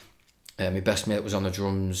mates. My best mate was on the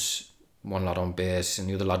drums. One lad on bass, and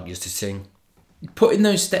the other lad used to sing. Putting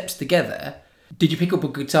those steps together, did you pick up a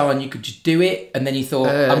guitar and you could just do it, and then you thought,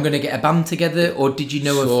 I'm going to get a band together, or did you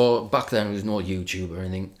know? So back then there was no YouTube or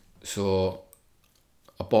anything. So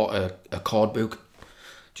I bought a chord book,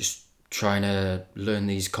 just trying to learn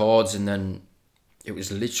these chords, and then it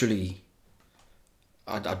was literally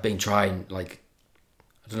I'd been trying, like,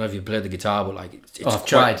 I don't know if you played the guitar, but like I've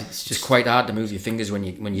tried. It's quite hard to move your fingers when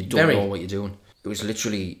you don't know what you're doing. It was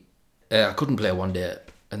literally I couldn't play one day,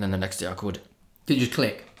 and then the next day I could. Did it just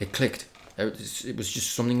click? It clicked. It was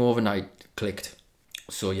just something overnight clicked.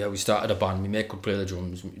 So yeah, we started a band. My mate could play the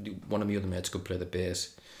drums. One of my other mates could play the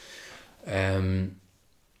bass. And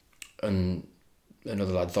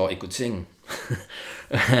another lad thought he could sing.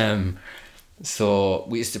 So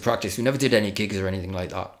we used to practice. We never did any gigs or anything like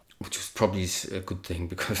that, which was probably a good thing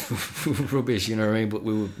because we were rubbish, you know what I mean? But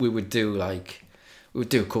we would do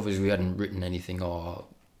covers. We hadn't written anything, or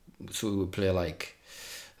so we would play like.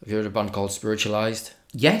 Have you heard of a band called Spiritualized?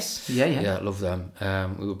 Yes. Yeah. Yeah, I love them.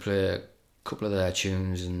 We would play a couple of their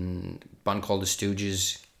tunes, and a band called the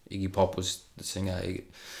Stooges. Iggy Pop was the singer.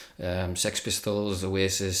 Sex Pistols,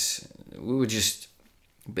 Oasis. We were just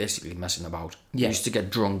basically messing about. Yeah. We used to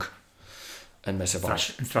get drunk and mess about.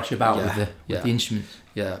 Thrash about with the instruments.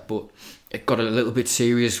 Yeah, but it got a little bit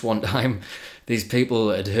serious one time. These people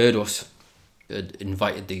had heard us, had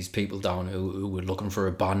invited these people down who were looking for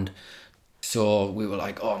a band. So we were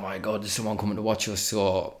like, oh my God, there's someone coming to watch us.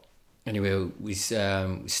 So anyway, we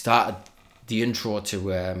started the intro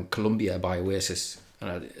to Columbia by Oasis. And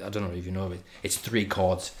I don't know if you know it. It's 3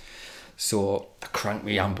 chords. So I cranked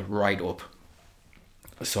my amp right up.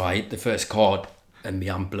 So I hit the first chord and my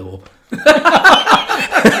amp blew up.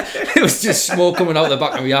 It was just smoke coming out the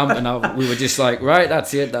back of my amp, and we were just like, right,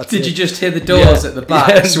 that's it. Did you just hear the doors at the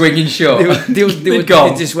back swinging shut? They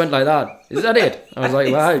just went like that. Is that it? I was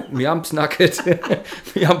like, right, my amp's knackered.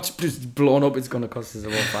 My amp's just blown up. It's going to cost us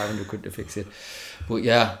about 500 quid to fix it. But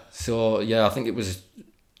yeah, so yeah, I think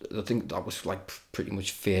that was like pretty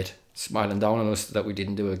much fate smiling down on us that we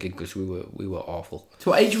didn't do a gig because we were awful.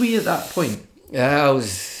 So what age were you at that point? Yeah, I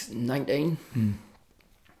was 19.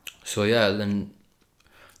 So yeah, then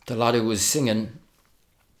the lad who was singing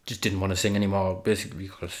just didn't want to sing anymore, basically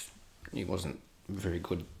because he wasn't a very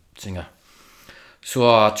good singer. So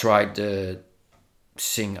I tried to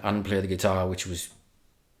sing and play the guitar, it was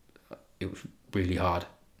really hard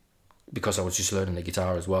because I was just learning the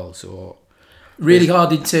guitar as well. So Really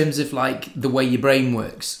hard in terms of like the way your brain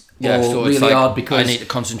works. Yeah, or so really it's like hard because I need to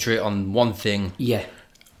concentrate on one thing, yeah,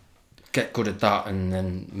 get good at that, and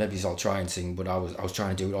then maybe I'll try and sing. But I was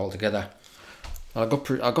trying to do it all together. I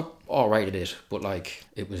got all right at it, but like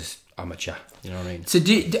it was amateur. You know what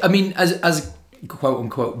I mean? So as quote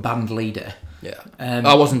unquote band leader. Yeah,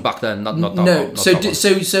 I wasn't back then. Not that. No, not so that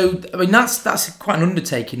so I mean that's quite an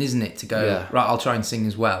undertaking, isn't it? To go Yeah. right, I'll try and sing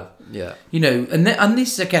as well. Yeah. You know, and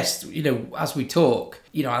this, I guess, you know, as we talk,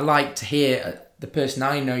 you know, I like to hear the person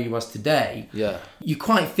I know you as today. Yeah. You're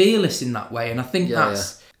quite fearless in that way, and I think Yeah,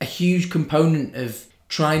 that's a huge component of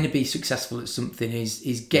trying to be successful at something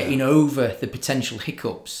is getting over the potential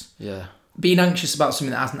hiccups. Yeah. Being anxious about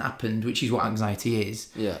something that hasn't happened, which is what anxiety is,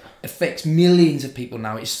 Yeah. affects millions of people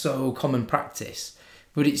now. It's so common practice,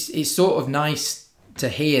 but it's sort of nice to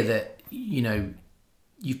hear that, you know,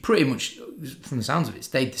 you've pretty much, from the sounds of it,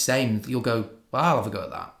 stayed the same. You'll go, well, I'll have a go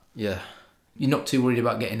at that. Yeah. You're not too worried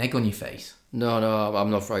about getting egg on your face. No,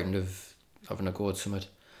 I'm not frightened of having a go at something.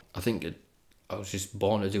 I think I was just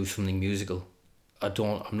born to do something musical.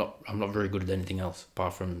 I'm not very good at anything else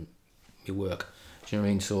apart from my work. Do you know what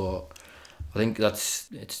I mean? So I think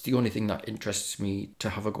it's the only thing that interests me,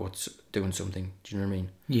 to have a go at doing something. Do you know what I mean?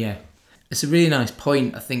 Yeah. It's a really nice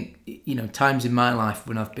point. I think, you know, times in my life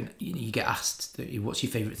when I've been, you know, you get asked, what's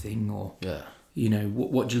your favourite thing, or, Yeah. you know,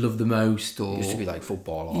 what do you love the most, or... It used to be like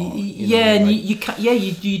football or... yeah, and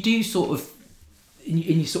like, you do sort of, in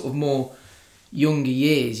your sort of more younger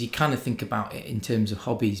years, you kind of think about it in terms of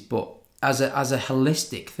hobbies, but as a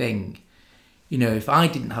holistic thing, you know, if I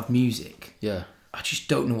didn't have music, yeah. I just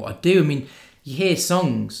don't know what I'd do. I mean, you hear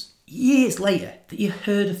songs years later that you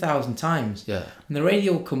heard 1,000 times, Yeah. and the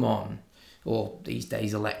radio will come on, or these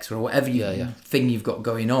days Alexa, or whatever thing you've got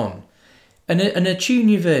going on, and a tune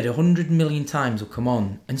you've heard 100 million times will come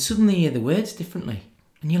on, and suddenly you hear the words differently,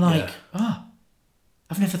 and you're like,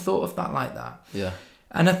 I've never thought of that like that. Yeah.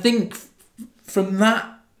 And I think from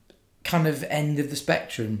that kind of end of the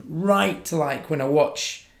spectrum, right to like when I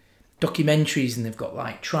watch documentaries and they've got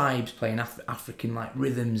like tribes playing African like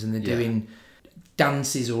rhythms, and they're doing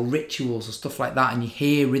dances or rituals or stuff like that, and you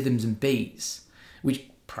hear rhythms and beats, which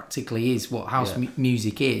practically is what house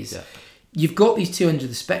music is. Yeah. You've got these two ends of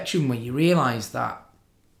the spectrum where you realise that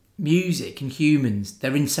music and humans,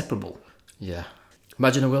 they're inseparable. Yeah.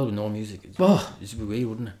 Imagine a world with no music. It'd be weird,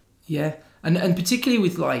 wouldn't it? Yeah. And particularly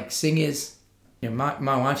with like singers, you know,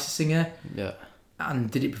 my wife's a singer. Yeah. And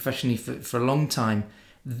did it professionally for a long time.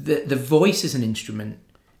 The voice as an instrument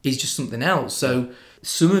is just something else. So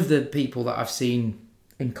some of the people that I've seen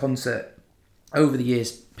in concert over the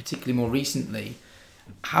years, particularly more recently,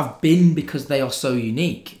 have been because they are so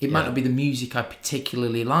unique. It might not be the music I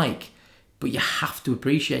particularly like, but you have to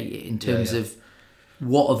appreciate it in terms of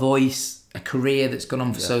what a voice, a career that's gone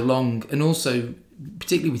on for so long, and also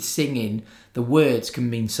particularly with singing, the words can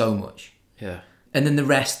mean so much. Yeah. And then the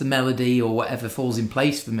rest, the melody or whatever, falls in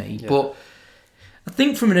place for me. Yeah. But I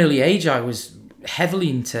think from an early age I was heavily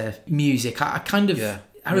into music. I kind of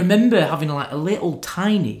I remember having like a little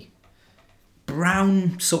tiny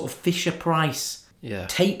brown sort of Fisher Price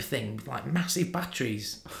tape thing with like massive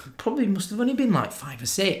batteries. Probably must have only been like 5 or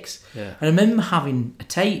 6. Yeah. And I remember having a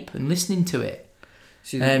tape and listening to it.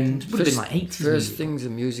 See, would have been like 80s. First music. things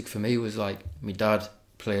in music for me was like my dad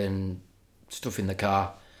playing stuff in the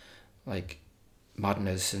car, like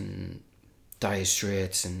Madness and Dire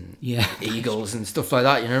Straits and Eagles and stuff like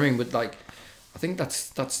that. You know what I mean? But like, I think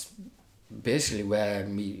that's basically where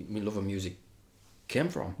me love of music came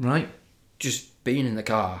from. Right. Just being in the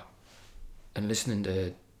car and listening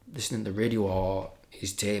to radio or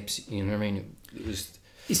his tapes. You know what I mean? It was.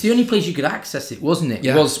 It's the only place you could access it, wasn't it?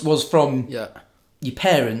 Yeah. Was from your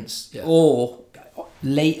parents or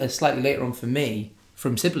slightly later on for me,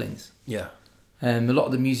 from siblings. Yeah. A lot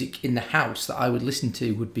of the music in the house that I would listen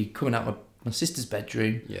to would be coming out of my sister's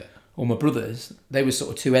bedroom or my brother's. They were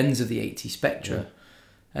sort of two ends of the 80s spectrum. Yeah.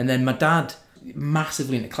 And then my dad,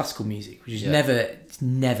 massively into classical music, which is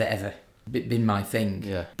never ever been my thing.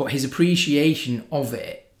 Yeah. But his appreciation of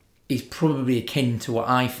it is probably akin to what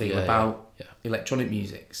I feel about electronic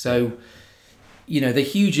music. So, you know, the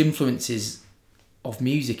huge influences of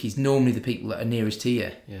music is normally the people that are nearest to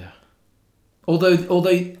you. Yeah.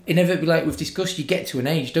 Although inevitably, like we've discussed, you get to an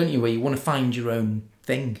age, don't you, where you want to find your own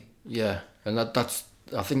thing. Yeah, and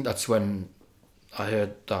I think that's when I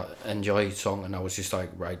heard that Enjoy song, and I was just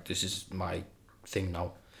like, right, this is my thing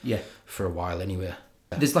now. Yeah. For a while, anyway.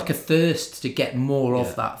 There's like a thirst to get more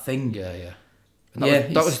of that thing. Yeah, yeah.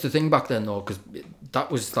 And that was the thing back then, though, because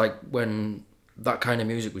that was like when that kind of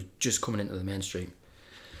music was just coming into the mainstream.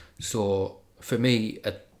 So for me,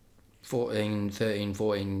 at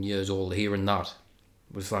 14 years old, hearing that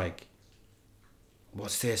was like,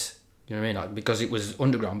 what's this? You know what I mean? Like, because it was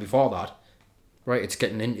underground before that, right? It's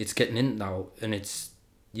getting in now, and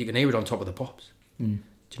you can hear it on Top of the Pops. Do you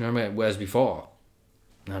know what I mean? Whereas before,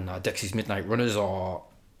 and Dexy's Midnight Runners, or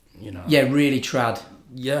Yeah, really trad.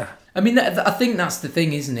 yeah, I mean, I think that's the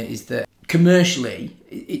thing, isn't it? Is that commercially,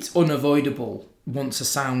 it's unavoidable. Once a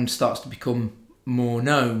sound starts to become more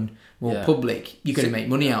known, more public, you're going to make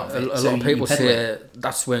money out of it. A lot of people say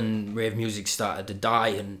that's when rave music started to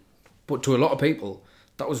die, but to a lot of people,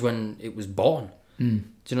 that was when it was born. Do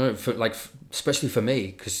you know? Especially for me,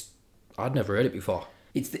 because I'd never heard it before.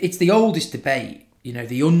 It's the oldest debate,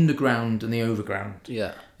 the underground and the overground.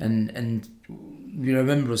 Yeah. And I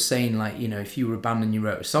remember us saying, like, if you were a band and you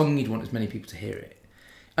wrote a song, you'd want as many people to hear it.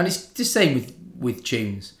 And it's the same with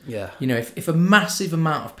tunes. Yeah. If a massive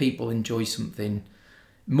amount of people enjoy something,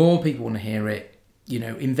 more people want to hear it.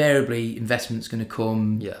 Invariably investment's going to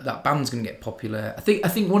come. Yeah. That band's going to get popular. I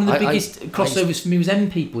think one of the biggest crossovers for me was M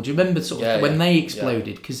People. Do you remember when they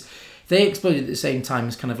exploded? Because they exploded at the same time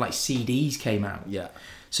as kind of like CDs came out. Yeah.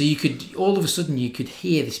 So you could all of a sudden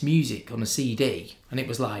hear this music on a CD, and it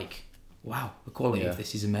was like, wow, the quality of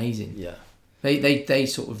this is amazing. Yeah. They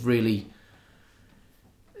sort of really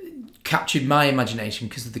captured my imagination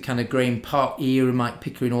because of the kind of Graham Park era, Mike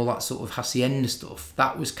Pickering, all that sort of Hacienda stuff.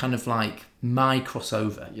 That was kind of like my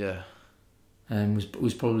crossover. Yeah.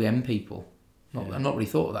 Was probably M People. I've not really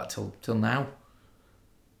thought of that till now.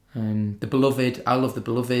 The Beloved, I love The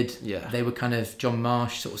Beloved. Yeah. They were kind of John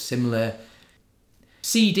Marsh, sort of similar.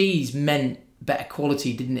 CDs meant better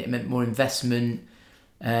quality, didn't it? It meant more investment.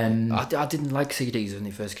 I didn't like CDs when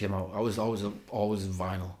they first came out. I was always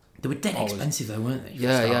vinyl. They were dead expensive though, weren't they?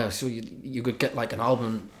 Yeah. So you could get like an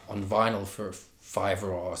album on vinyl for £5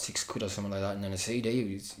 or £6 or something like that, and then a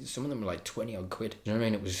CD, some of them were like 20 odd quid. You know what I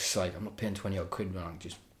mean? It was just like, I'm not paying 20 odd quid when I can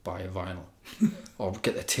just buy a vinyl or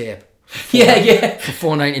get the tape. For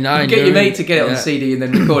 $4.99. Get your mate to get it on CD and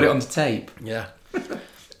then record it onto tape. Yeah.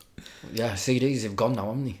 Yeah, CDs have gone now,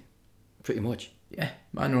 haven't they? Pretty much. Yeah,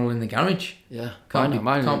 mine are all in the garage. Yeah,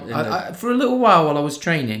 mine. For a little while I was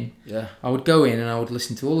training, yeah, I would go in and I would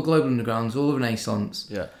listen to all the Global Undergrounds, all the Renaissance,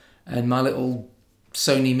 yeah, and my little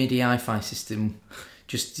Sony MIDI hi-fi system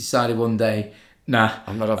just decided one day, nah,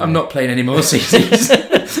 I'm not playing any more CDs.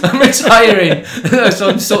 I'm retiring. So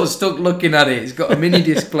I'm sort of stuck looking at it. It's got a mini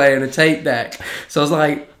disc player and a tape deck. So I was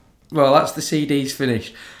like, well, that's the CDs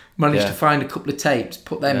finished. Managed to find a couple of tapes,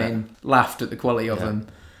 put them in, laughed at the quality of them.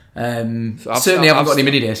 So certainly haven't got any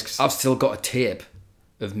mini discs. I've still got a tape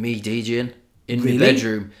of me DJing in my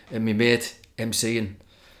bedroom and my mate MCing.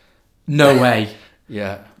 No way.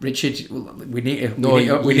 Yeah, Richard, we need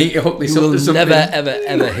to hook this up to something. Never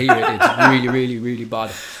ever hear it. It's really, really, really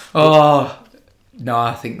bad. Oh no,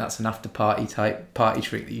 I think that's an after party type party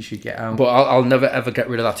trick that you should get out. But I'll never ever get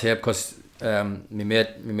rid of that tape because my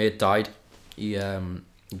mate died. He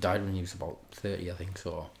died when he was about 30, I think.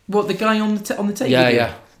 So what, the guy on the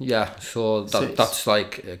tape? Yeah. So that's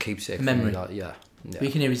like a keepsake memory. For me, yeah. We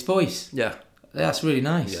can hear his voice. Yeah, that's really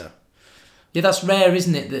nice. Yeah. Yeah, that's rare,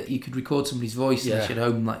 isn't it? That you could record somebody's voice and at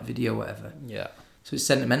home, like video, or whatever. Yeah. So it's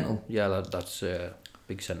sentimental. Yeah, that's a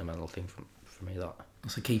big sentimental thing for me.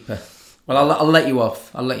 That's a keeper. Well, I'll let you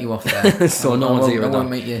off. I'll let you off there. So no one's hearing that.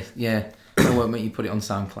 I won't make you put it on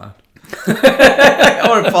SoundCloud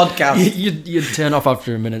or a podcast. You'd turn off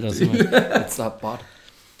after a minute or something. It's that bad.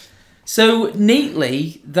 So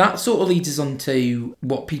neatly, that sort of leads us on to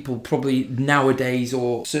what people probably nowadays,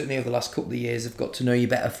 or certainly over the last couple of years, have got to know you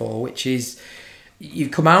better for, which is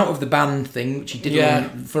you've come out of the band thing, which you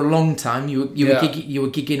did for a long time. You were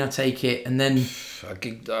gigging, I take it, and then I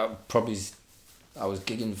gigged. I was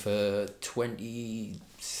gigging for 20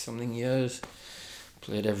 something years.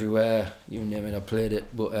 Played everywhere. You name it, I played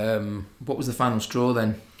it. But what was the final straw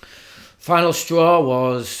then? Final straw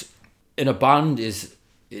was in a band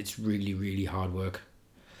it's really, really hard work.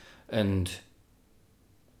 And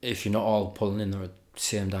if you're not all pulling in the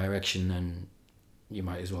same direction, then you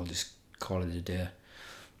might as well just call it a day.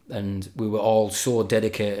 And we were all so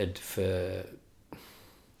dedicated for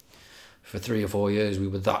 3 or 4 years. We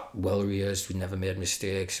were that well rehearsed, we never made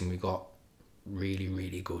mistakes, and we got really,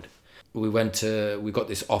 really good. We got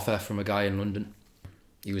this offer from a guy in London.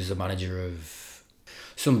 He was the manager of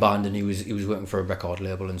some band, and he was working for a record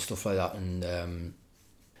label and stuff like that, and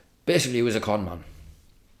basically he was a con man.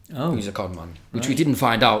 Oh. He was a con man, which we didn't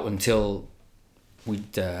find out until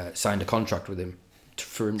we'd signed a contract with him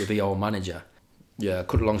for him to be our manager. Yeah,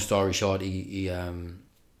 cut a long story short, he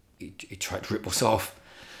tried to rip us off.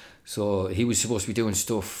 So he was supposed to be doing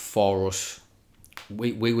stuff for us.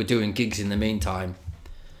 We were doing gigs in the meantime,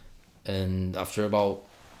 And after about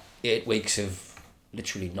 8 weeks of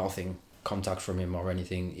literally nothing contact from him or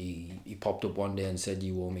anything, he popped up one day and said,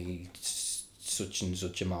 "You owe me such and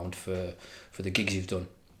such amount for the gigs you've done."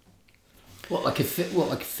 What, like a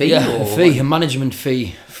fee? Yeah, or a fee, a management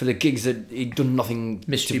fee for the gigs that he'd done nothing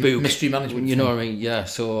mystery, to book. mystery management. You know what I mean? Yeah.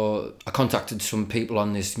 So I contacted some people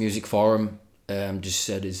on this music forum. Just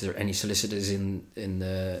said, "Is there any solicitors in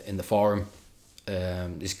the forum?"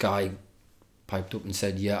 This guy piped up and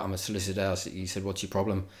said, "Yeah, I'm a solicitor." He said, "What's your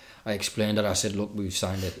problem?" I explained it. I said, "Look, we've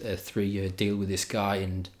signed a 3-year deal with this guy,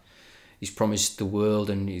 and he's promised the world,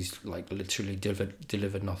 and he's like literally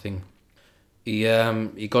delivered nothing." He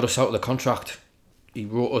got us out of the contract. He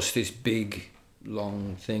wrote us this big,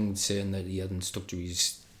 long thing saying that he hadn't stuck to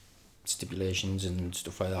his stipulations and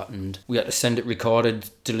stuff like that, and we had to send it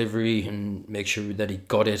recorded delivery and make sure that he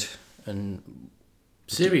got it. And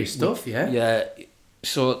serious stuff, yeah. Yeah,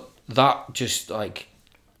 so that just like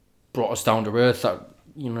brought us down to earth. That,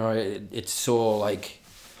 you know, it's so like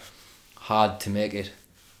hard to make it,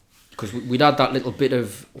 because we'd had that little bit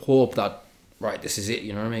of hope that, right, this is it,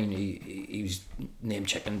 you know what I mean? He was name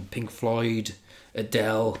checking Pink Floyd,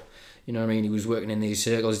 Adele, you know what I mean? He was working in these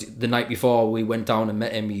circles. The night before we went down and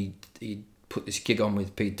met him, he put this gig on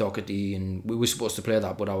with Pete Doherty, and we were supposed to play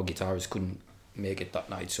that, but our guitarist couldn't make it that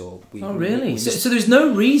night, so we... Oh, really? So there's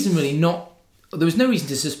no reason really there was no reason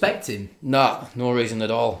to suspect him? Nah, no reason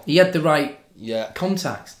at all. He had the right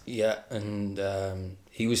contacts? Yeah, and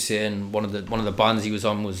he was saying one of the bands he was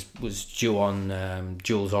on was due on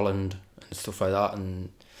Jules Holland and stuff like that, and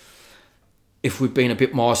if we'd been a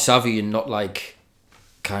bit more savvy and not like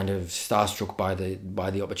kind of starstruck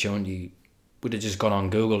by the opportunity, we'd have just gone on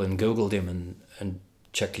Google and Googled him and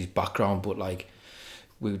checked his background. But like,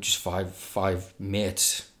 we were just five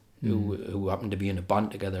mates who happened to be in a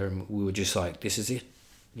band together, and we were just like, this is it,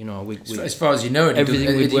 you know. We as far as you know,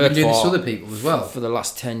 everything we'd worked doing for this other people as well for the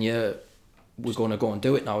last 10 years, we're going to go and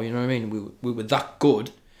do it now, you know what I mean? We were that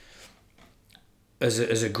good as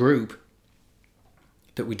a group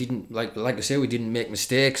that we didn't, like I say, we didn't make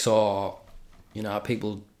mistakes, or, you know,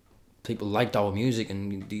 people liked our music,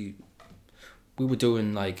 and we were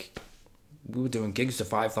doing gigs to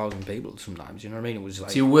 5,000 people sometimes, you know what I mean? It was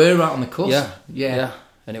like, so you were right on the cusp. Yeah,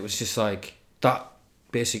 and it was just like that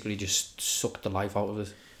basically just sucked the life out of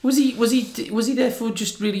us. Was he therefore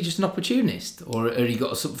just an opportunist, or had he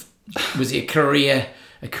got a sort of, was he a career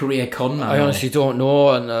con man? I honestly don't know,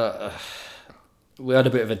 and we had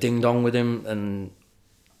a bit of a ding dong with him, and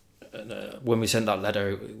when we sent that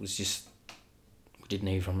letter, it was just, we didn't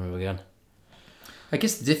hear from him again. I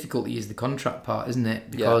guess the difficulty is the contract part, isn't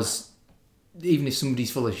it? Because even if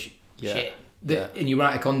somebody's full of shit, and you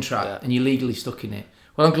write a contract and you're legally stuck in it,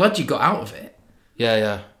 well, I'm glad you got out of it.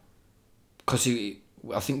 Yeah. Because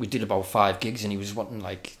I think we did about 5 gigs, and he was wanting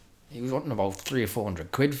about 300 or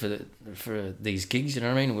 400 quid for these gigs, you know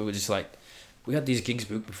what I mean? We were just like, we had these gigs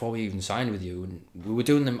booked before we even signed with you, and we were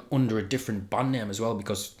doing them under a different band name as well,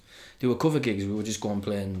 because they were cover gigs. We were just going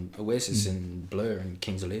playing Oasis and Blur and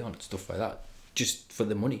Kings of Leon and stuff like that, just for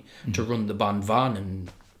the money to run the band van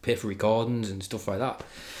and pay for recordings and stuff like that.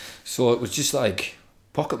 So it was just like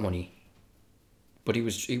pocket money. But he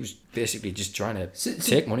was basically just trying to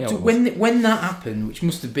take money out of us. When that happened, which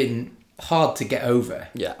must have been hard to get over.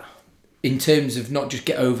 Yeah. In terms of not just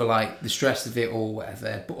get over like the stress of it or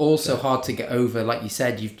whatever, but also hard to get over, like you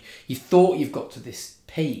said, you thought you've got to this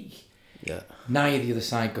peak. Yeah. Now you're the other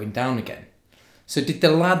side going down again. So did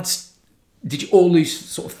you all lose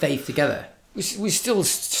sort of faith together? We still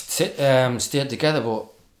stayed together, but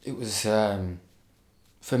it was,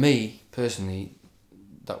 for me personally,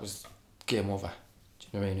 that was game over.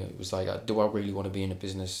 Do you know what I mean? It was like, do I really want to be in a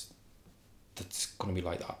business that's going to be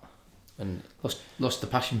like that? And lost the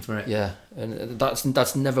passion for it. Yeah, and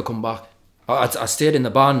that's never come back. I stayed in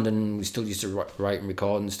the band, and we still used to write and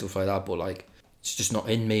record and stuff like that, but like, it's just not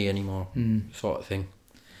in me anymore, sort of thing.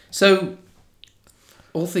 So,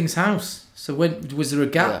 All Things House. So when was there a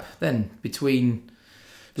gap then between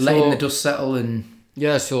letting the dust settle and?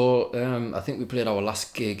 Yeah, so I think we played our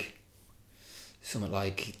last gig, something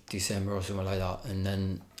like December or something like that, and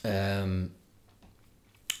then I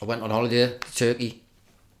went on holiday to Turkey,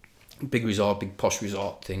 big posh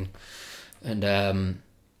resort thing, and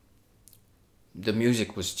the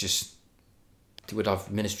music was just, they would have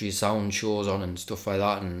Ministry of Sound shows on and stuff like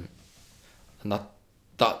that, and that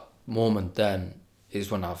moment then is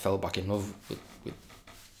when I fell back in love with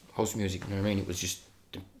house music. You know what I mean? It was just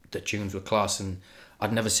the tunes were class, and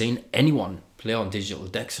I'd never seen anyone play on digital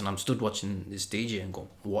decks, and I'm stood watching this DJ and going,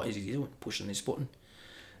 what is he doing, pushing this button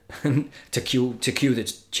to cue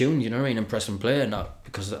the tune, you know what I mean, and press and play, and that,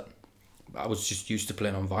 because I was just used to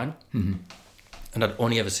playing on vinyl, and I'd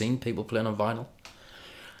only ever seen people playing on vinyl,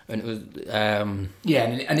 and it was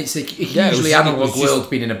and it's a hugely it was analog just- world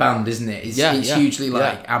being in a band, isn't it? It's hugely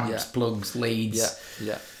like amps, yeah. plugs, leads.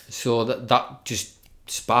 Yeah. So that just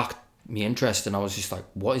sparked me interest, and I was just like,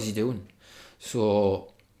 what is he doing?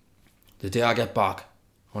 So the day I get back,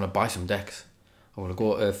 I want to buy some decks. I want to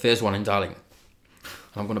go to Phase 1 in Darlington,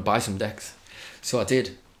 and I'm going to buy some decks. So I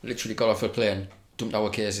did. Literally got off a plane, dumped our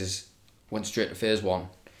cases, went straight to Phase 1.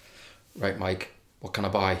 Right, Mike, what can I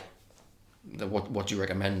buy? What do you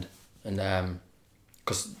recommend? And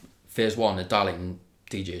because Phase 1 at Darlington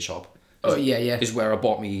DJ shop is where I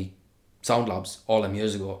bought me Sound Labs all them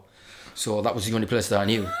years ago. So that was the only place that I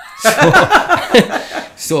knew.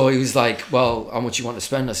 So he was like, well, how much you want to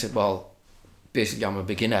spend? I said, well, basically I'm a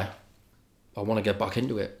beginner. I want to get back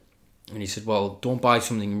into it. And he said, well, don't buy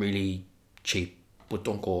something really cheap, but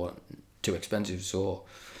don't go too expensive. So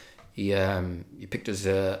he picked us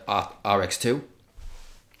a RX2.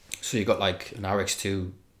 So you got like an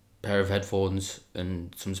RX2 pair of headphones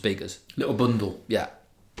and some speakers. Little bundle. Yeah.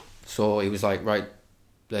 So he was like, right,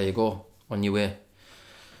 there you go, on your way.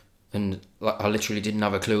 And I literally didn't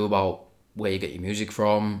have a clue about where you get your music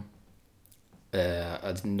from.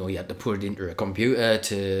 I didn't know you had to put it into a computer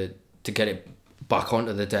to get it back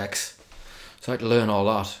onto the decks. So I had to learn all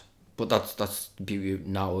that. But that's the beauty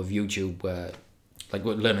now of YouTube, where like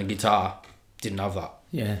learning guitar didn't have that.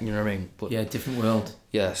 Yeah. You know what I mean? But Yeah, different world.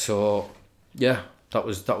 yeah, so yeah, that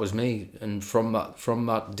was me. And from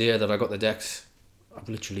that day that I got the decks, I've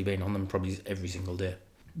literally been on them probably every single day.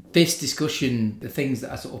 This discussion, the things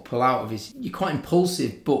that I sort of pull out of is you're quite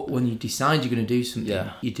impulsive, but when you decide you're going to do something,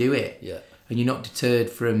 you do it. Yeah. And you're not deterred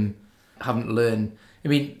from having to learn. I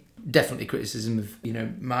mean, definitely criticism of,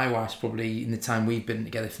 my wife's probably in the time we've been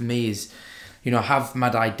together for me is, I have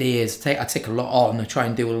mad ideas. I take a lot on. I try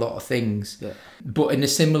and do a lot of things. Yeah. But in a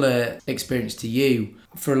similar experience to you,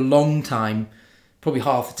 for a long time, probably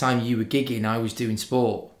half the time you were gigging, I was doing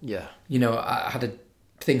sport. Yeah. I had a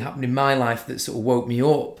thing happen in my life that sort of woke me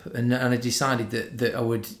up, and I decided that I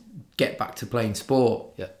would get back to playing sport.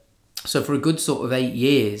 Yeah. So for a good sort of 8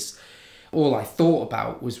 years, all I thought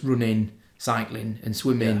about was running, cycling and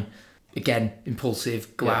swimming. Yeah. Again,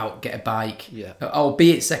 impulsive, go out, get a bike. Yeah.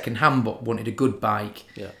 Albeit second hand, but wanted a good bike.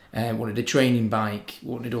 Yeah. Wanted a training bike,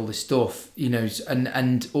 wanted all this stuff,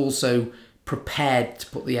 and also prepared to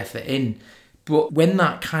put the effort in. But when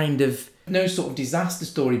that kind of, no sort of disaster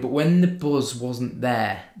story, but when the buzz wasn't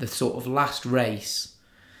there, the sort of last race,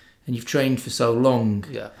 and you've trained for so long,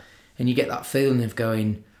 and you get that feeling of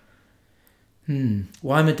going,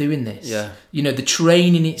 why am I doing this? Yeah. The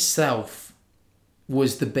training itself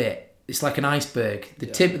was the bit. It's like an iceberg. The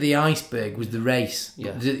tip of the iceberg was the race.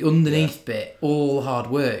 Yeah. The underneath bit, all the hard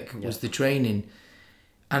work was the training.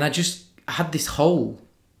 And I had this hole.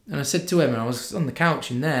 And I said to Emma, I was on the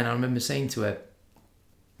couch in there, and I remember saying to her,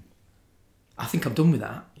 I think I'm done with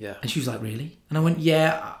that. Yeah. And she was like, really? And I went,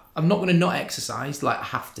 yeah, I'm not going to not exercise, like I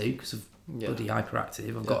have to, because of bloody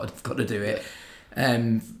hyperactive. I've got to do it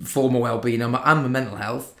for my well-being and my mental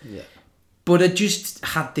health. Yeah. But I just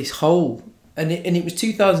had this hole. And it was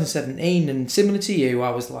 2017, and similar to you, I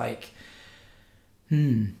was like,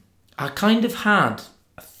 I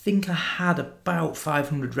think I had about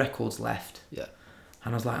 500 records left. Yeah.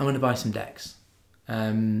 And I was like, I'm going to buy some decks.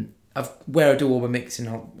 Where I do all my mixing,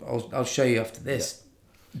 I'll show you after this.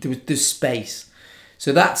 Yeah. There's space.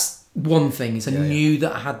 So that's one thing, is I knew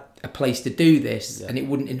that I had a place to do this, and it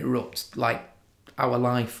wouldn't interrupt like our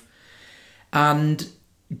life. And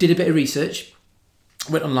did a bit of research,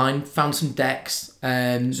 went online, found some decks.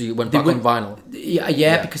 So you went back on vinyl?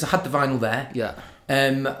 Yeah, because I had the vinyl there. Yeah.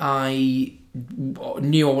 I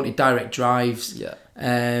knew I wanted direct drives. Yeah.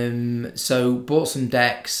 So bought some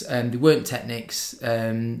decks. They weren't Technics.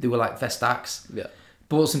 They were like Vestax. Yeah.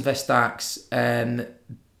 Bought some Vestax.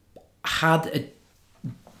 Had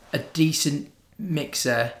a decent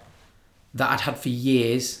mixer that I'd had for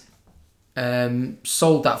years.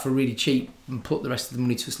 Sold that for really cheap and put the rest of the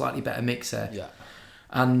money to a slightly better mixer. Yeah.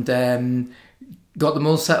 And got them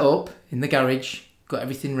all set up in the garage. Got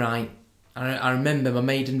everything right. I remember my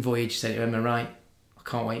maiden voyage saying to Emma, right, I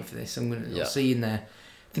can't wait for this. I'll see you in there.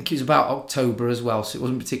 I think it was about October as well, so it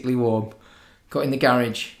wasn't particularly warm. Got in the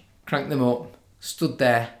garage, cranked them up, stood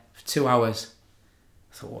there for 2 hours.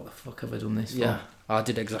 I thought, what the fuck have I done this for? Yeah, I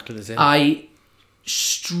did exactly the same. I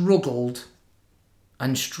struggled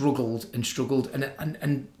and struggled and struggled,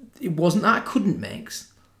 and it wasn't that I couldn't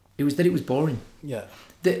mix, it was that it was boring. Yeah.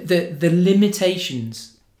 The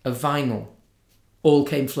limitations of vinyl all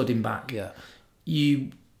came flooding back. Yeah.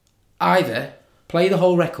 You either play the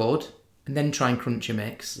whole record and then try and crunch a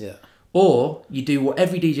mix, Or you do what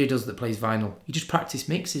every DJ does that plays vinyl. You just practice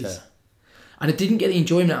mixes. Yeah. And I didn't get the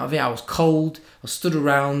enjoyment out of it. I was cold. I stood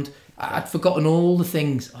around. I'd forgotten all the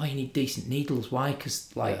things. Oh, you need decent needles. Why? Because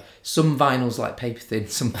some vinyls like paper thin,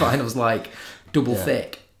 some vinyls like double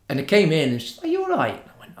thick. And I came in and she's like, "Are you all right?"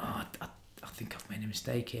 And I went, "Oh, I think I've made a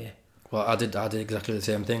mistake here." Well, I did exactly the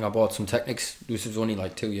same thing. I bought some Technics. This was only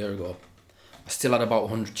like 2 years ago. I still had about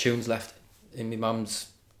 100 tunes left in my mum's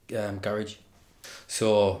garage.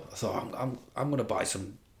 So I thought, I'm going to buy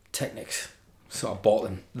some Technics. So I bought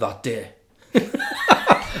them that day.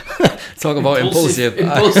 Talk about impulsive.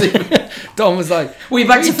 Dom was like, "We're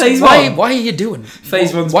back to phase one. Why are you doing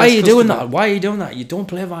phase one? Why are you doing that? Why are you doing that? You don't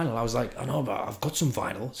play vinyl." I was like, "I know, but I've got some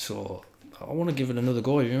vinyl, so I want to give it another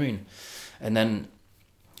go." You know what I mean? And then,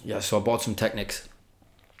 so I bought some Technics,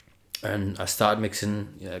 and I started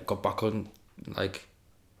mixing. Yeah, got back on like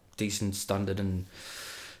decent standard, and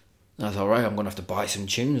I thought, right, I'm gonna have to buy some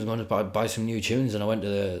tunes. I'm gonna buy some new tunes, and I went to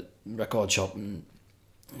the record shop and.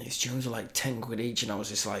 These tunes were like 10 quid each, and I was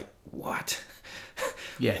just like, "What?"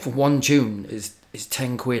 Yeah. For one tune is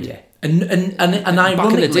 10 quid. Yeah. And ironically,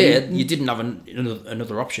 back in the day, you didn't have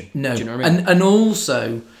another option. No. Do you know what I mean? And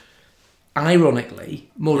also, ironically,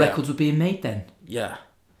 more records were being made then. Yeah.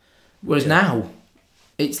 Whereas now,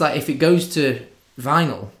 it's like if it goes to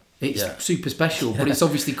vinyl, it's super special, but it's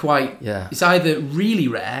obviously quite. Yeah. It's either really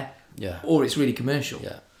rare. Yeah. Or it's really commercial.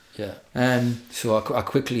 Yeah. Yeah. So I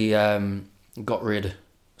quickly got rid.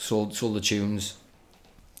 Sold the tunes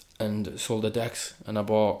and sold the decks, and I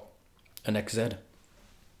bought an XZ,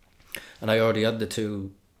 and I already had the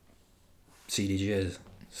 2 CDJs.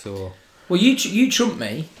 So you trumped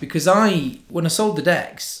me, because when I sold the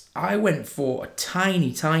decks, I went for a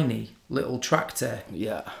tiny little tractor.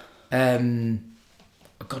 Yeah.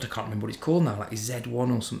 God, I can't remember what it's called now, like a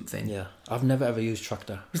Z1 or something. Yeah, I've never ever used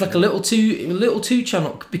tractor. It was like a little two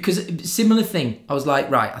channel, because similar thing. I was like,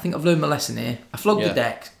 right, I think I've learned my lesson here. I flogged the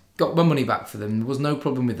deck, got my money back for them. There was no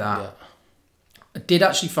problem with that. Yeah. I did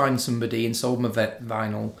actually find somebody and sold my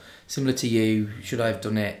vinyl, similar to you. Should I have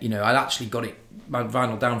done it? You know, I'd actually got my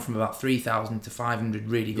vinyl down from about 3,000 to 500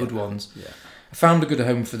 really good ones. Yeah. I found a good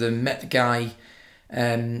home for them. Met the guy.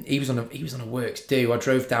 He was on a works do. I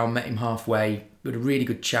drove down, met him halfway. We had a really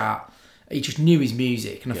good chat. He just knew his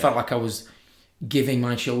music, and I felt like I was giving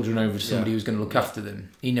my children over to somebody who was going to look after them.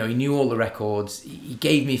 You know, he knew all the records. He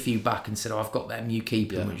gave me a few back and said, "Oh, I've got them. You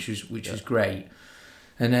keep them," which was great.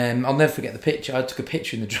 And I'll never forget the picture. I took a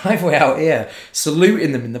picture in the driveway out here,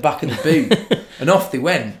 saluting them in the back of the boot, and off they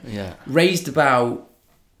went. Yeah.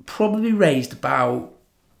 Probably raised about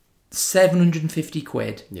 750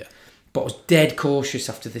 quid. Yeah. But I was dead cautious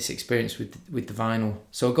after this experience with the vinyl.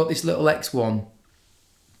 So I got this little X1.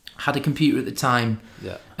 Had a computer at the time.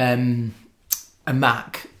 Yeah. A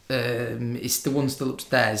Mac. It's the one still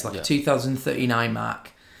upstairs, like a 2039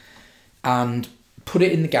 Mac. And put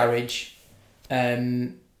it in the garage.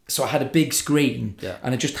 So I had a big screen. Yeah.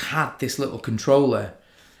 And I just had this little controller.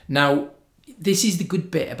 Now, this is the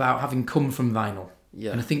good bit about having come from vinyl.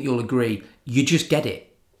 Yeah. And I think you'll agree. You just get it.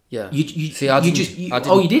 Yeah. You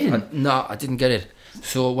didn't? No, I didn't get it.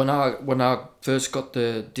 So when I first got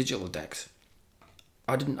the digital decks,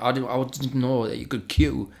 I didn't know that you could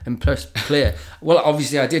cue and press play. Well,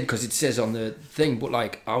 obviously I did, because it says on the thing, but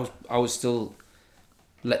like I was still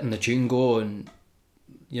letting the tune go, and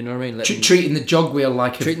you know what I mean. Treating the jog wheel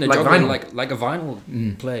like vinyl, like a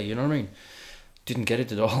vinyl play. You know what I mean? Didn't get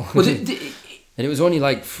it at all. And it was only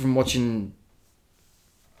like from watching.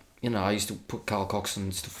 You know, I used to put Carl Cox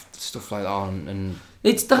and stuff like that on, and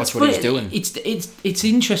that's what he was doing. It's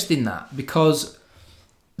interesting that, because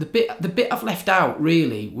the bit I've left out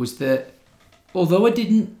really was that although I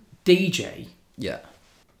didn't DJ,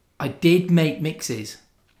 I did make mixes.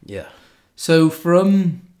 Yeah. So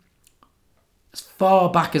from as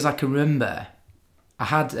far back as I can remember, I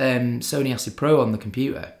had Sony Acid Pro on the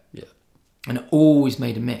computer. Yeah. And I always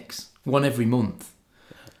made a mix, one every month.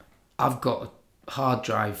 Yeah. I've got a hard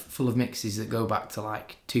drive full of mixes that go back to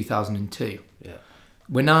like 2002. Yeah.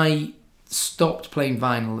 When I stopped playing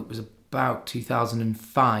vinyl, it was about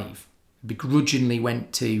 2005. Begrudgingly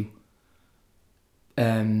went to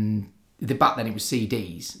back then it was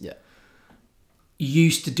CDs. Yeah.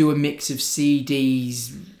 Used to do a mix of CDs,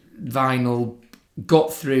 vinyl,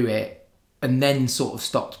 got through it, and then sort of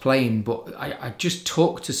stopped playing. But I just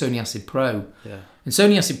took to Sony Acid Pro. Yeah. And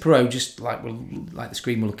Sony Acid Pro, just like the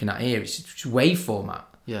screen we're looking at here, it's just wave format.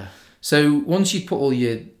 Yeah. So once you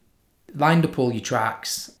lined up all your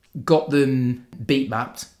tracks, got them beat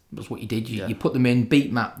mapped, that's what you did. You put them in,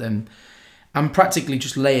 beat mapped them, and practically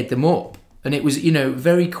just layered them up. And it was,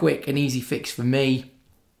 very quick and easy fix for me.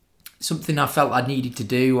 something I felt I needed to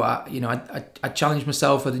do. I challenged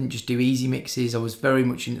myself. I didn't just do easy mixes. I was very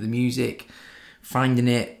much into the music, finding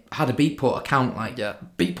it. I had a Beatport account.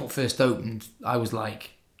 Beatport first opened, I was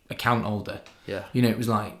like account holder. Yeah. It was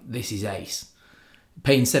like, this is ace.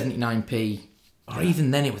 Paying 79p, or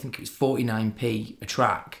even then I think it was 49p a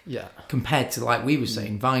track. Yeah. Compared to, like we were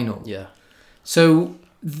saying, vinyl. Yeah. So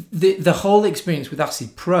the whole experience with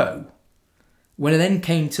Acid Pro, when I then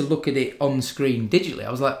came to look at it on screen digitally,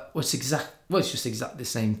 I was like, it's just exactly the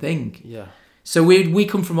same thing. Yeah. So we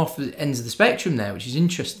come from off the ends of the spectrum there, which is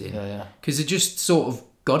interesting. Yeah. Because I just sort of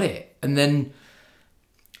got it. And then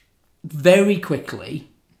very quickly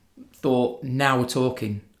thought, now we're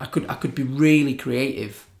talking. I could be really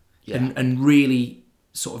creative and really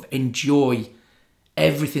sort of enjoy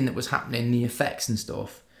everything that was happening, the effects and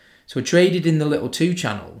stuff. So I traded in the little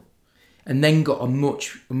 2-channel and then got a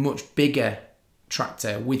much bigger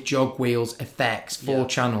tractor with jog wheels, effects, 4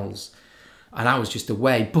 channels. And I was just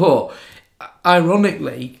away. But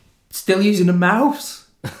ironically, still using a mouse.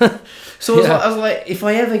 So I was like, if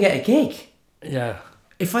I ever get a gig,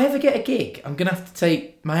 I'm going to have to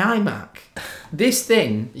take my iMac, this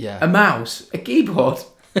thing, a mouse, a keyboard.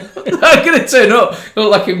 I'm going to turn up.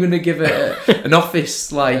 Look like I'm going to give an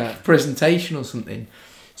office presentation or something.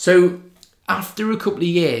 So after a couple of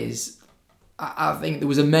years, I think there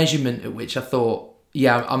was a measurement at which I thought,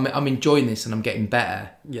 I'm enjoying this and I'm getting better.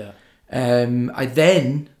 Yeah. I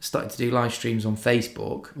then started to do live streams on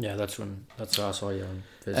Facebook. Yeah, that's how I saw you on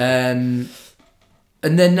Facebook.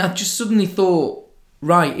 And then I just suddenly thought,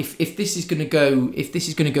 right, if this is going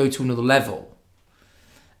to go to another level,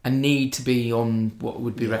 I need to be on what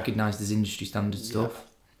would be recognised as industry standard stuff.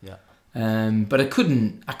 Yeah. But I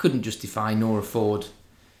couldn't justify nor afford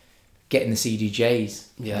getting the CDJs.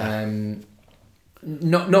 Yeah.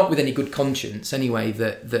 Not with any good conscience anyway,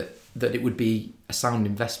 that it would be a sound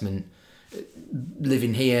investment.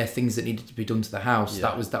 Living here, things that needed to be done to the house,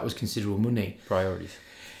 that was considerable money. Priorities.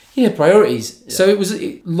 Yeah, priorities. Yeah. So it was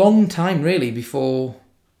a long time really before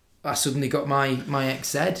I suddenly got my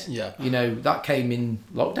XZ. Yeah. That came in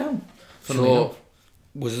lockdown. So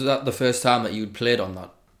was that the first time that you'd played on that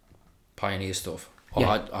Pioneer stuff? Or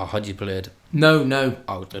had you played? No.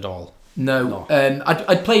 Out at all? No.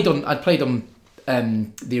 I'd played on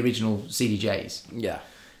the original CDJs. Yeah.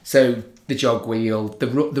 So the jog wheel, the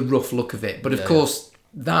rough look of it, but of course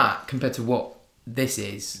that compared to what this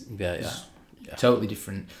is, totally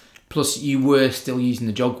different. Plus, you were still using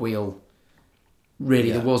the jog wheel.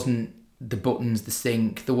 Really, there wasn't the buttons, the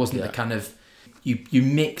sync. There wasn't the kind of you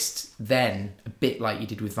mixed then a bit like you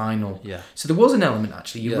did with vinyl. Yeah. So there was an element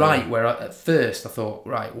actually. You're right. Where at first I thought,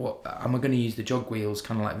 right, what am I going to use the jog wheels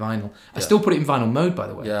kind of like vinyl? I still put it in vinyl mode, by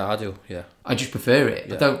the way. Yeah, I do. Yeah. I just prefer it.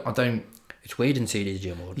 Yeah. I don't. It's weird in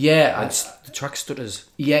CDJ mode. Yeah. The track stutters.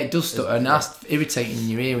 Yeah, it does stutter, and that's irritating in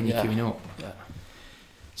your ear when you're queuing up. Yeah.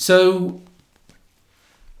 So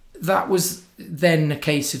that was then a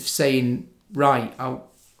case of saying, right, I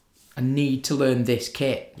need to learn this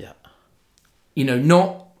kit. Yeah.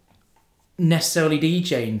 Not necessarily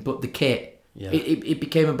DJing, but the kit. Yeah. It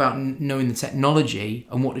became about knowing the technology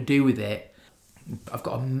and what to do with it. I've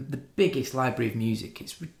got the biggest library of music.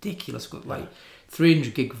 It's ridiculous. I've got like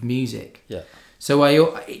 300 gig of music. Yeah. So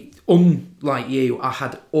I, unlike you, I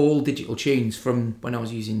had all digital tunes from when I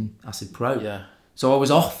was using Acid Pro. Yeah. So I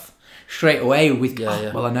was off straight away with,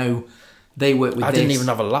 well, I know they work with I this. didn't even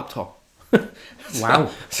have a laptop. Wow.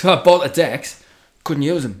 So I bought the decks, couldn't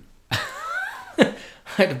use them. I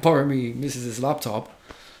had to borrow me Mrs.'s laptop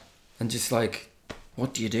and just like,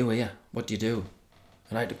 what do you do here? What do you do?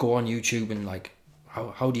 And I had to go on YouTube and like,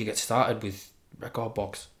 how do you get started with Record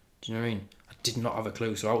Box? Do you know what I mean? I did not have a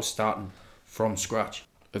clue, so I was starting from scratch.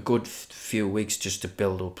 A good few weeks just to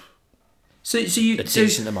build up a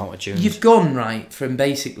decent amount of tunes. You've gone right from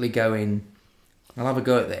basically going, I'll have a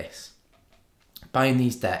go at this, buying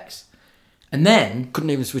these decks, and then couldn't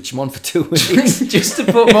even switch them on for 2 weeks. Just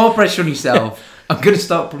to put more pressure on yourself, I'm going to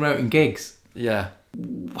start promoting gigs. Yeah.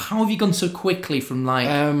 How have you gone so quickly from like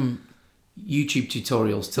YouTube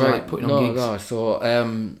tutorials to like putting on gigs? No,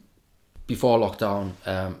 so before lockdown,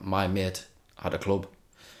 my mate had a club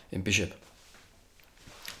in Bishop,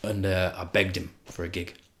 and I begged him for a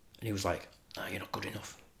gig, and he was like, "No, you're not good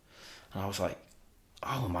enough." And I was like,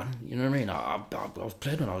 "Oh man, you know what I mean? I was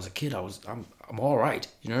playing when I was a kid. I'm all right.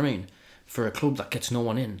 You know what I mean? For a club that gets no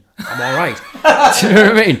one in, I'm all right. Do you know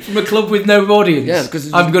what I mean? From a club with no audience, yeah,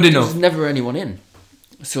 because I'm good enough. There's never anyone in.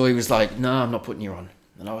 So he was like, "No, I'm not putting you on."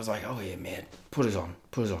 And I was like, "Oh yeah, mate, put us on.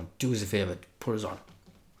 Do us a favour, put us on."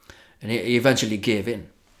 And he eventually gave in.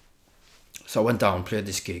 So I went down, played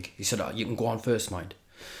this gig. He said, "You can go on first, mind."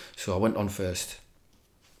 So I went on first.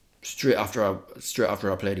 straight after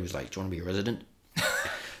I played, he was like, "Do you want to be a resident?"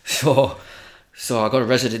 so I got a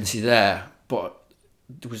residency there, but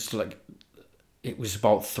it was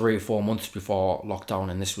about 3 or 4 months before lockdown,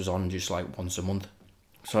 and this was on just like once a month.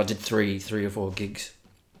 So I did three or four gigs,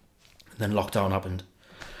 and then lockdown happened,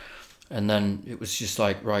 and then it was just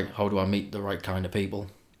like, right, how do I meet the right kind of people?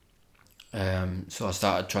 So I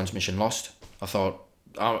started Transmission Lost. I thought,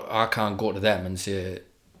 I can't go to them and say,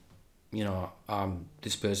 you know, I'm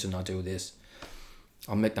this person, I do this.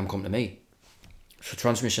 I'll make them come to me. So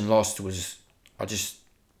Transmission Lost was, I just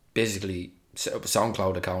basically set up a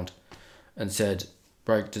SoundCloud account and said,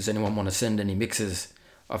 right, does anyone want to send any mixes?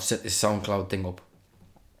 I've set this SoundCloud thing up.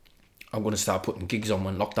 I'm going to start putting gigs on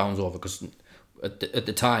when lockdown's over, because at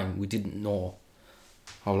the time we didn't know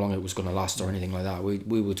how long it was going to last or anything like that.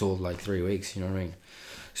 We were told like 3 weeks, you know what I mean?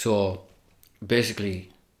 So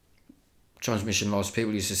basically, Transmission Lost,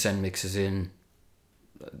 people used to send mixes in.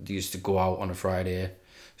 They used to go out on a Friday.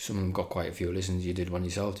 Some of them got quite a few listens. You did one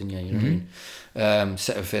yourself, didn't you? You know what I mean?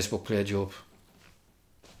 Set a Facebook page up.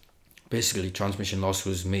 Basically, Transmission Lost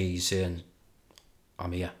was me saying,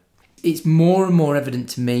 I'm here. It's more and more evident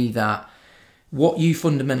to me that what you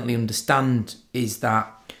fundamentally understand is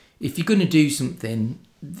that if you're going to do something,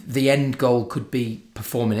 the end goal could be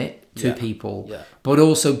performing it to people, but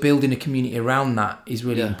also building a community around that is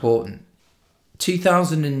really important.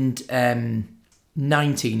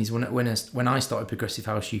 2019 is when I started Progressive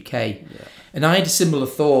House UK, and I had a similar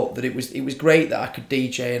thought that it was great that I could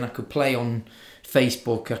DJ and I could play on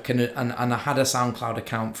Facebook. And I had a SoundCloud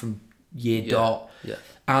account from year dot.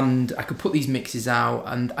 And I could put these mixes out,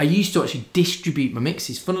 and I used to actually distribute my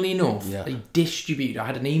mixes. Funnily enough, I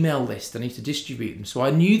had an email list. I need to distribute them, so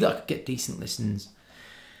I knew that I could get decent listens.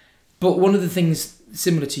 But one of the things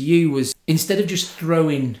similar to you was, instead of just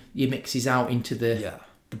throwing your mixes out into the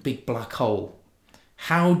big black hole,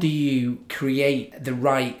 how do you create the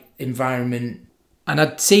right environment? And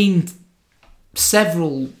I'd seen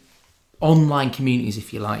several online communities,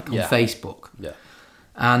 if you like, on Facebook,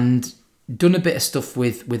 and done a bit of stuff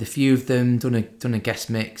with a few of them, done a guest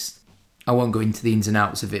mix. I won't go into the ins and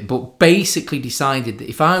outs of it, but basically decided that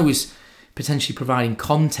if I was potentially providing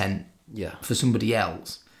content for somebody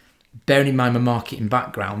else, bearing in mind my marketing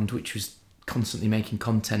background, which was constantly making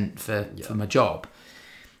content for my job,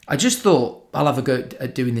 I just thought I'll have a go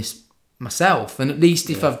at doing this myself. And at least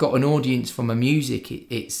if I've got an audience for my music,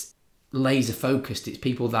 it's laser focused. It's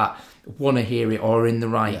people that want to hear it or are in the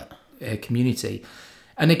right community.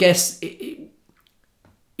 And I guess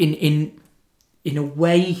in a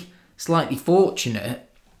way, slightly fortunate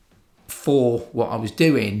for what I was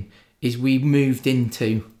doing, is we moved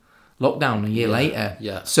into lockdown a year later.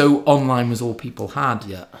 So online was all people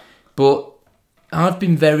had. But I've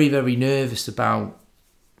been very, very nervous about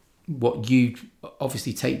what you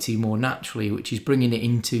obviously take to more naturally, which is bringing it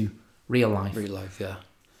into real life.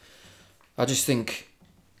 I just think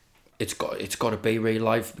it's got to be real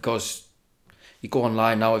life, because you go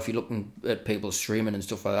online now, if you're looking at people streaming and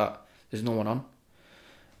stuff like that, there's no one on.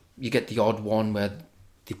 You get the odd one where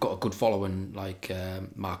they've got a good following, like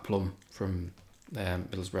Mark Plum from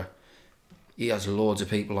Middlesbrough. He has loads of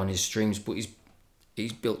people on his streams, but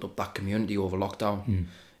he's built up that community over lockdown. Do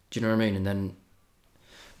you know what I mean? And then,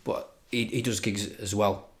 but he does gigs as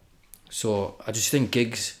well. So I just think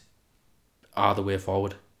gigs are the way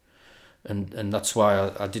forward, and that's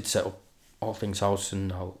why I did set up All Things House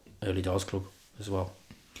and our Early Doors Club as well.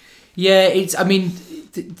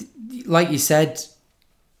 Like you said,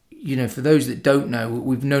 you know, for those that don't know,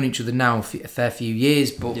 we've known each other now for a fair few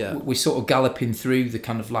years, but we're sort of galloping through the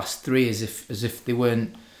kind of last 3 as if they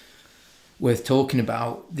weren't worth talking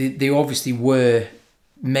about. They obviously were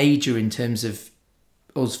major in terms of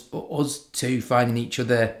us two finding each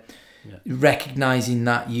other, recognising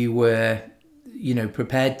that you were, you know,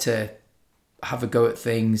 prepared to have a go at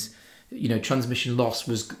things. You know, Transmission Lost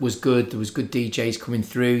was good. There was good DJs coming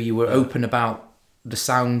through. You were open about the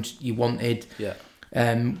sound you wanted.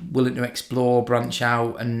 Willing to explore, branch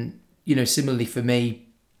out, and you know, similarly for me,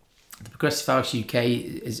 the Progressive House UK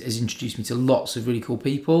has introduced me to lots of really cool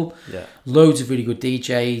people. Loads of really good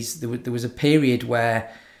DJs. There was a period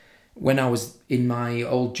where, when I was in my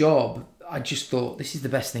old job, I just thought this is the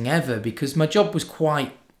best thing ever, because my job was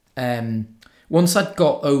quite. Once I'd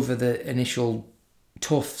got over the initial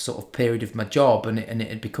tough sort of period of my job, and it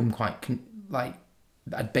had become quite like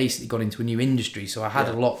I'd basically got into a new industry, so I had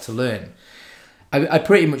a lot to learn. I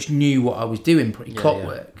pretty much knew what I was doing, pretty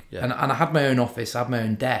clockwork, and I had my own office, I had my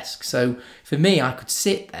own desk. So for me, I could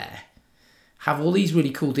sit there, have all these really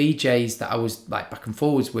cool DJs that I was like back and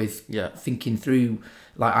forwards with, thinking through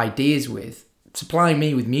like ideas with, supplying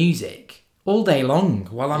me with music all day long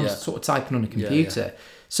while I'm Yeah. sort of typing on a Yeah, computer.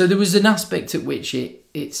 So there was an aspect at which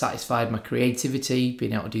it satisfied my creativity,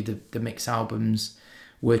 being able to do the mix albums,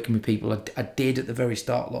 working with people. I did at the very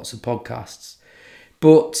start lots of podcasts.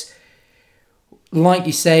 But like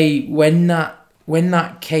you say, when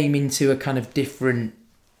that came into a kind of different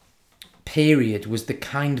period was the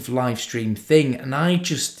kind of live stream thing, and I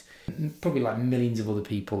just, probably like millions of other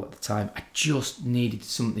people at the time, I just needed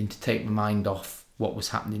something to take my mind off what was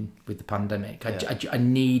happening with the pandemic. I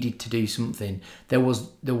needed to do something. There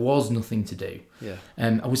was nothing to do. Yeah.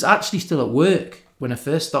 I was actually still at work when I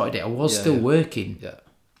first started it. I was still working,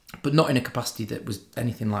 but not in a capacity that was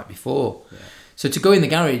anything like before. Yeah. So to go in the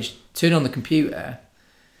garage, turn on the computer,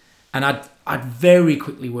 and I'd very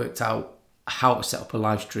quickly worked out how to set up a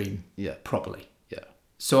live stream properly. Yeah.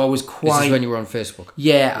 So I was quite... This is when you were on Facebook?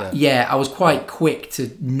 Yeah, I was quite quick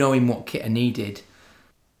to knowing what kit I needed.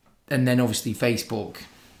 And then obviously Facebook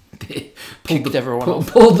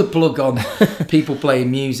pulled the plug on people playing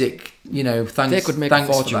music, you know, thanks. They could make a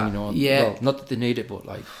fortune, you know. Yeah. Well, not that they need it, but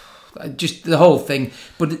like... Just the whole thing.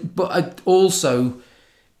 But I also,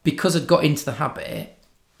 because I'd got into the habit,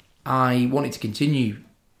 I wanted to continue.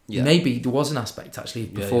 Yeah. Maybe there was an aspect actually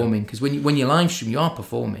of performing, because when you live stream, you are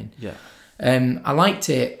performing. Yeah. I liked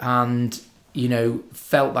it, and you know,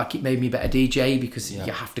 felt like it made me a better DJ because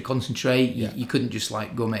you have to concentrate. You couldn't just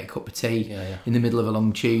like go make a cup of tea in the middle of a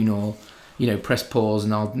long tune, or you know, press pause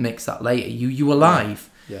and I'll mix that later. You were live.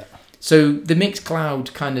 Yeah. So the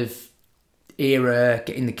Mixcloud kind of era,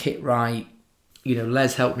 getting the kit right. You know,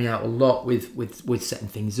 Les helped me out a lot with setting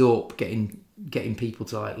things up, getting people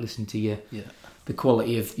to like listen to you. Yeah. The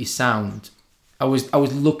quality of your sound. I was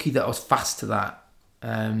lucky that I was fast to that.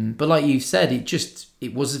 But like you said,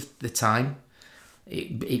 it was the time.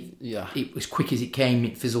 It was quick as it came.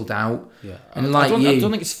 It fizzled out. Yeah. And I don't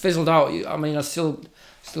think it's fizzled out. I mean, I still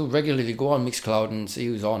regularly go on Mixcloud and see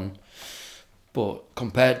who's on. But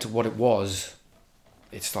compared to what it was,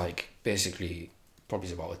 it's like basically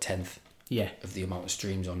probably about a tenth. Yeah. Of the amount of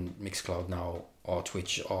streams on Mixcloud now, or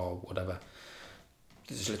Twitch, or whatever.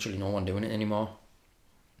 There's literally no one doing it anymore.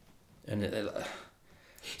 And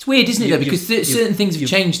it's weird, isn't it? Though, because certain things have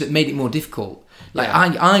changed that made it more difficult. Like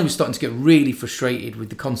I was starting to get really frustrated with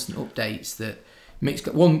the constant updates that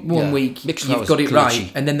one week Mixcloud you've got it glitchy.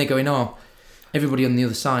 right, and then they're going, everybody on the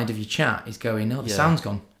other side of your chat is going, the sound's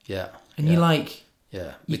gone. Yeah. And you're like,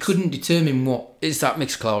 you couldn't determine what is that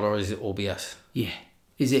Mixcloud or is it OBS? Yeah.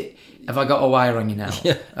 Is it? Have I got a wire on you now?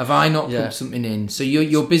 Yeah. Have I not put something in? So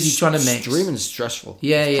you're busy trying to mix. Streaming's stressful.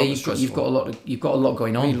 Yeah, you've got a lot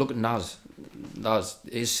going on. I mean, look at Naz,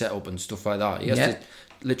 his setup and stuff like that. He has to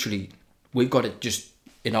literally. We've got it just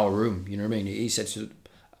in our room. You know what I mean? He sets it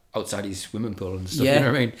outside his swimming pool and stuff. You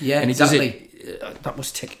know what I mean? Yeah, and exactly. He does it. That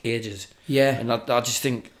must take ages. Yeah. And I just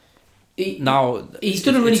think. He's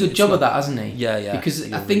done a really good job of that, hasn't he? Yeah.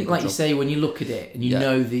 Because I think, like you say, when you look at it and you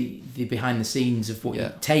know the behind the scenes of what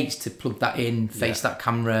it takes to plug that in, face that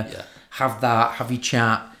camera, have your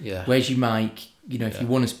chat. Yeah. Where's your mic? You know, if you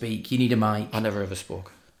want to speak, you need a mic. I never ever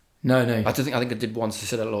spoke. No. I think I did once. I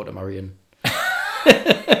said hello to Marion.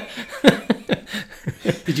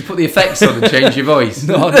 Did you put the effects on and change your voice?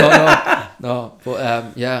 No.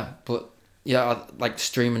 But like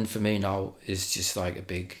streaming for me now is just like a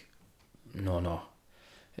big. No.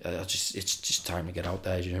 It's just time to get out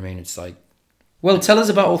there. Do you know what I mean? It's like. Well, tell us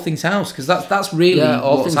about All Things House, because that's really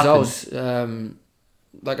All what's Things happened.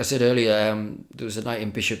 House. Like I said earlier, there was a night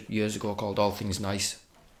in Bishop years ago called All Things Nice.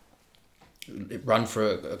 It ran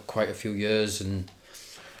for quite a few years, and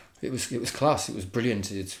it was class. It was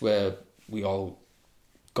brilliant. It's where we all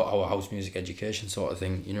got our house music education sort of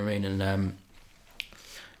thing. You know what I mean? And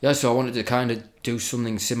so I wanted to kind of do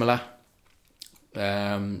something similar.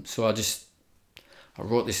 So I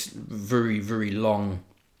wrote this very, very long,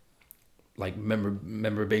 like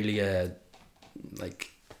memorabilia,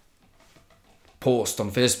 like post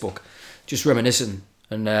on Facebook, just reminiscing,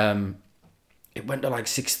 and it went to like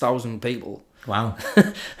 6,000 people. Wow!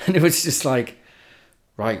 And it was just like,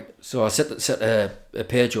 right. So I set a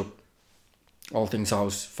page up, All Things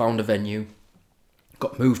House, found a venue,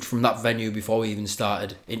 got moved from that venue before we even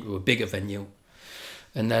started into a bigger venue.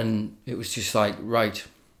 And then it was just like, right,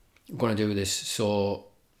 I'm going to do this. So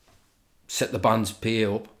set the band's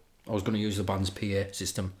PA up. I was going to use the band's PA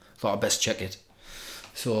system. Thought I'd best check it.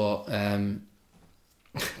 So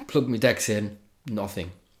plugged my decks in.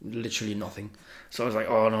 Nothing. Literally nothing. So I was like,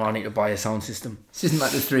 oh no, I need to buy a sound system. This isn't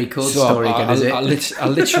like the 3 chords story again, is it? I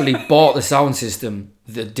literally bought the sound system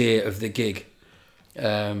the day of the gig.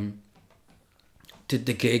 Did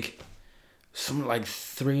the gig. Something like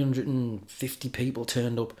 350 people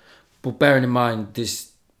turned up. But bearing in mind,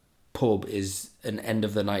 this pub is an end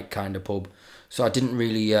of the night kind of pub. So I didn't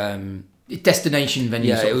really Destination venue.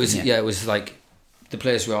 yeah, sort it of was thing, yeah, it was like the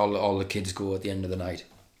place where all the kids go at the end of the night.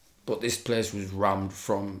 But this place was rammed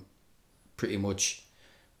from pretty much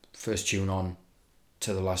first tune on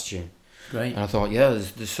to the last tune. Great. And I thought,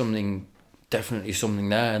 there's something, definitely something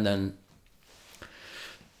there. And then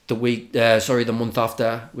the month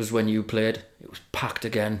after was when you played. It was packed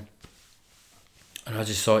again. And I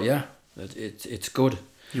just thought, it's good.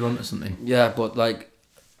 You're onto something. Yeah, but like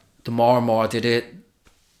the more and more I did it,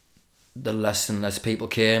 the less and less people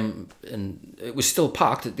came, and it was still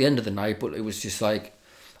packed at the end of the night. But it was just like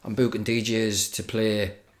I'm booking DJs to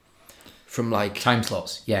play from like Time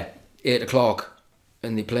slots. Yeah. 8 o'clock,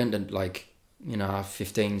 and they played to like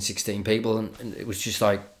 15, 16 people, and it was just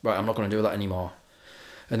like, right, I'm not going to do that anymore.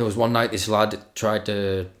 And there was one night this lad tried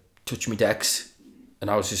to touch me decks, and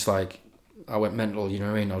I was just like, I went mental, you know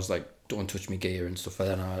what I mean? I was like, don't touch me gear and stuff like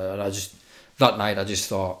that. And that night I just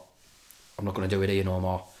thought, I'm not going to do it here no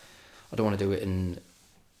more. I don't want to do it in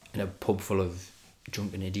a pub full of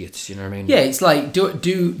drunken idiots, you know what I mean? Yeah, it's like,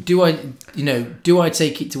 do I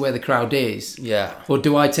take it to where the crowd is? Yeah. Or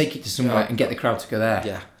do I take it to somewhere and get the crowd to go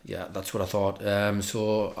there? Yeah, that's what I thought.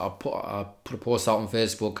 So I put a post out on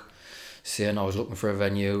Facebook saying I was looking for a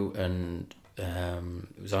venue, and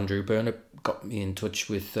it was Andrew Burnett got me in touch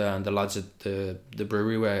with the lads at the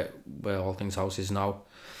brewery where All Things House is now.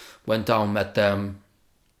 Went down, met them,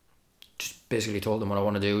 just basically told them what I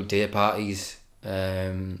want to do, day parties.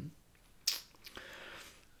 And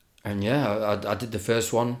I did the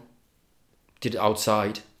first one, did it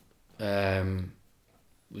outside. It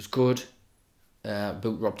was good.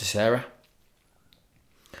 Booked Rob DeSera.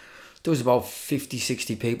 There was about 50,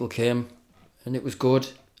 60 people came, and it was good.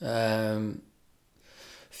 A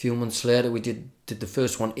few months later, we did the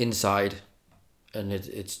first one inside, and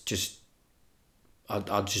it's just,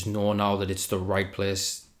 I just know now that it's the right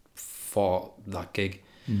place for that gig.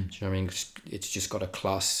 Do you know what I mean? It's just got a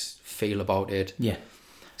class feel about it. Yeah.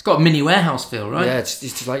 It's got a mini warehouse feel, right? Yeah, it's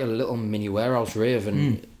just like a little mini warehouse rave,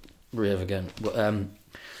 and rave again. But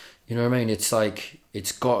you know what I mean? It's like,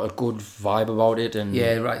 it's got a good vibe about it, and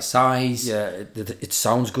yeah, right size. Yeah, it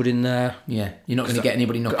sounds good in there. Yeah, you're not going to get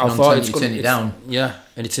anybody knocking I on thought until you turn it down. Yeah,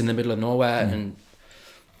 and it's in the middle of nowhere, and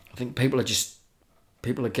I think people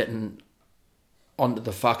are getting onto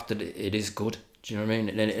the fact that it is good. Do you know what I mean?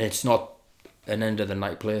 And it's not an end of the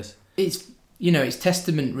night place. It's it's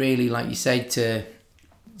testament, really, like you say, to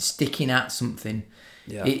sticking at something.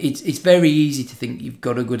 Yeah, it's very easy to think you've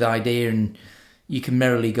got a good idea and you can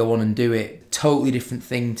merrily go on and do it. Totally different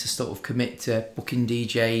thing to sort of commit to booking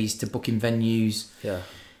DJs, to booking venues,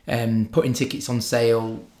 putting tickets on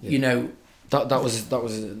sale. Yeah. That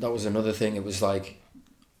was another thing. It was like,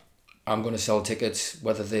 I'm going to sell tickets,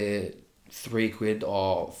 whether they're £3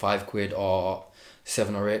 or £5 or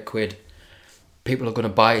 £7 or £8. People are going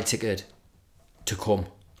to buy a ticket to come.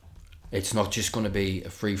 It's not just going to be a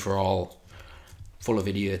free for all full of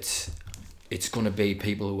idiots. It's going to be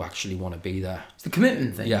people who actually want to be there. It's the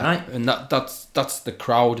commitment thing, right? And that's the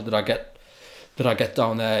crowd that I get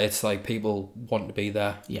down there. It's like people want to be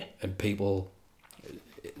there. Yeah. And people,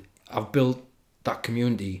 I've built that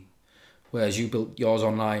community, whereas you built yours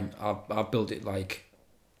online. I've built it like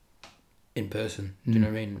in person. Do you know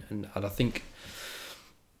what I mean? And I think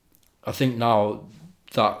now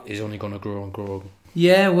that is only going to grow and grow.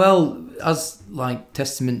 Yeah, well, as like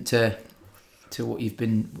testament to what you've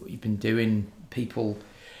been doing, people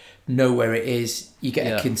know where it is. You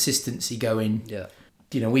get a consistency going. Yeah.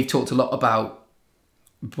 We've talked a lot about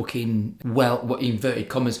booking what inverted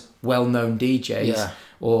commas well-known DJs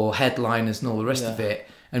or headliners and all the rest of it.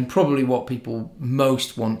 And probably what people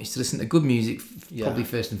most want is to listen to good music, probably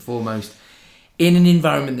first and foremost, in an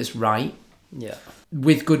environment that's right. Yeah.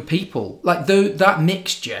 With good people. Like that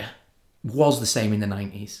mixture was the same in the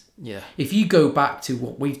 90s. Yeah. If you go back to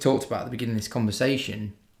what we've talked about at the beginning of this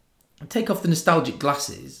conversation, take off the nostalgic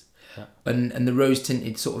glasses and the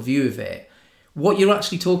rose-tinted sort of view of it, what you're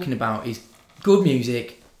actually talking about is good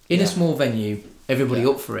music in a small venue, everybody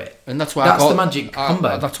up for it. And that's why the magic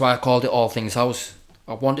combo. That's why I called it All Things House.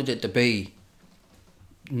 I wanted it to be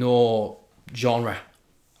no genre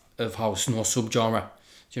of house, no subgenre.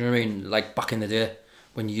 Do you know what I mean? Like back in the day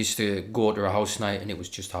when you used to go to a house night and it was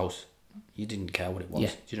just house. You didn't care what it was. Yeah.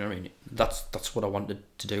 Do you know what I mean? That's what I wanted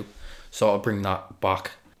to do. So I'll bring that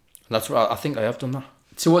back. And that's what I think I have done that.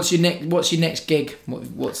 So what's your next gig?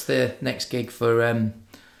 What's the next gig for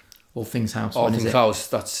All Things House? All Things House,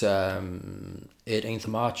 that's 18th of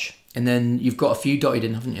March. And then you've got a few dotted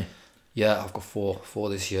in, haven't you? Yeah, I've got four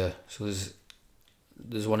this year. So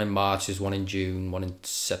there's one in March, there's one in June, one in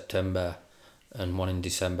September, and one in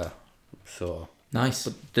December. So, Nice.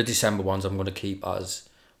 but the December ones I'm going to keep as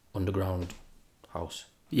underground house.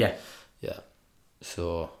 Yeah. Yeah.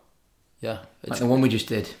 So, yeah. Like the one we just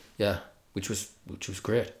did. Yeah, which was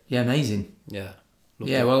great. Yeah, amazing. Yeah.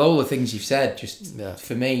 Yeah, well, all the things you've said, just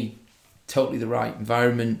for me, totally the right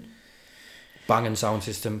environment. Banging sound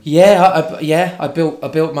system. Yeah, I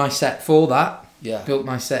built my set for that. Yeah. Built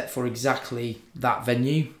my set for exactly that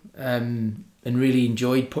venue, and really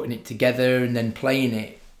enjoyed putting it together and then playing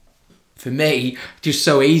it. For me, just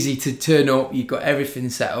so easy to turn up. You've got everything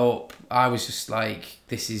set up. I was just like,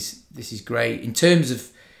 this is great. In terms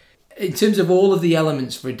of all of the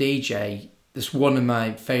elements for a DJ, that's one of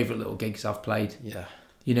my favourite little gigs I've played. Yeah.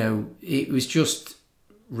 You know, it was just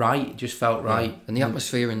right. It just felt right. Yeah. And the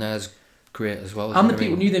atmosphere in there is great as well. And the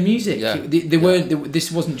people knew their music. Yeah. They weren't.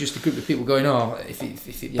 This wasn't just a group of people going, "Oh, if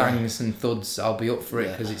it Yeah. bangs and thuds, I'll be up for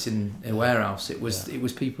it because it's in a warehouse." It was Yeah. it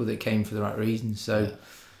was people that came for the right reasons. So, Yeah.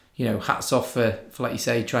 you know, hats off for like you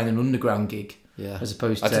say, trying an underground gig. Yeah. As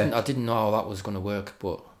opposed I to didn't know how that was going to work,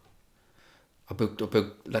 but I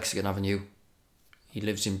booked Lexington Avenue. He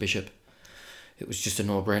lives in Bishop. It was just a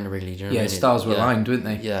no-brainer, really. Do you know what I mean? Stars were aligned, weren't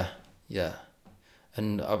they? Yeah, yeah.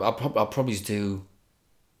 And I'll probably do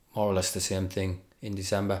more or less the same thing in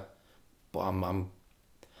December, but I'm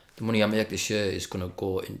the money I make this year is gonna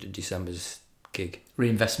go into December's gig.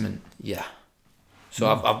 Reinvestment. Yeah. So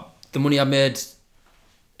I've the money I made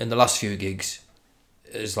in the last few gigs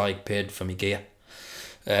is like paid for my gear.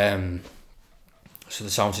 So the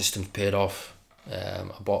sound system's paid off. I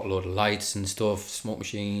bought a load of lights and stuff, smoke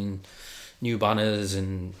machine, new banners,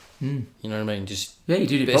 and you know what I mean. Just You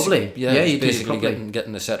did it properly. Yeah, you did it basically properly.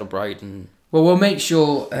 getting the setup right and. Well, we'll make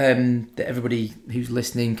sure that everybody who's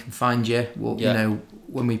listening can find you. You know,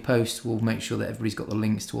 when we post, we'll make sure that everybody's got the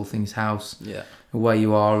links to All Things House, Yeah. and where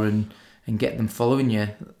you are, and get them following you.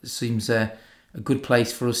 It seems a good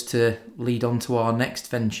place for us to lead on to our next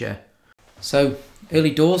venture. So,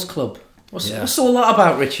 Early Doors Club. What's all that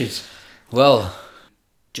about, Richard? Well,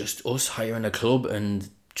 just us hiring a club and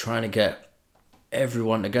trying to get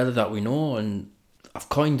everyone together that we know, and I've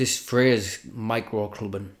coined this phrase micro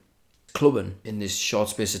clubbing in this short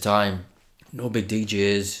space of time. No big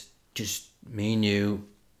DJs, just me and you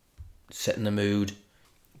setting the mood.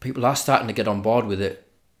 People are starting to get on board with it.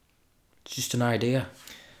 It's just an idea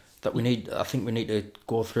that I think we need to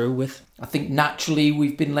go through with. I think naturally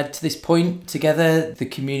we've been led to this point together. The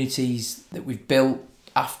communities that we've built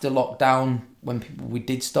after lockdown, when we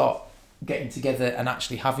did start getting together and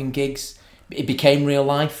actually having gigs, it became real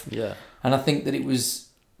life. Yeah. And I think that it was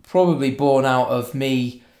probably born out of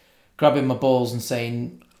me grabbing my balls and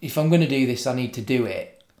saying, if I'm going to do this, I need to do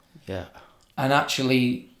it. Yeah. And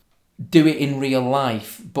actually do it in real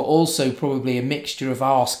life, but also probably a mixture of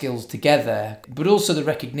our skills together, but also the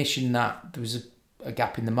recognition that there was a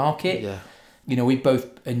gap in the market. Yeah. You know, we've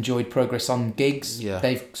both enjoyed progress on gigs. Yeah.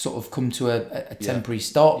 They've sort of come to a temporary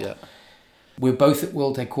stop. Yeah. We're both at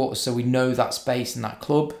World Headquarters, so we know that space and that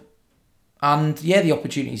club. And the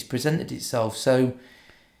opportunity's presented itself. So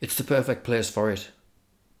It's the perfect place for it.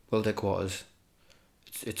 World Headquarters.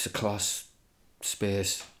 It's a class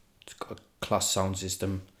space. It's got a class sound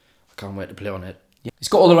system. I can't wait to play on it. it's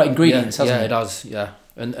got all the right ingredients, hasn't it it? has, yeah.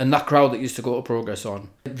 And that crowd that used to go to Progress on,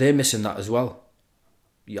 they're missing that as well.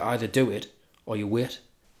 You either do it or you wait.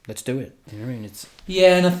 Let's do it. You know what I mean?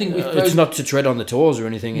 And I think we've both... It's not to tread on the toes or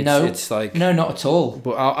anything. It's like... No, not at all.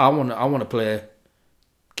 But I want to play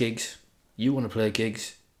gigs. You want to play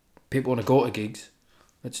gigs. People want to go to gigs.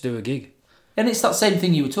 Let's do a gig. And it's that same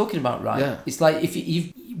thing you were talking about, right? Yeah. It's like if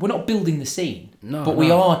we're not building the scene, No, we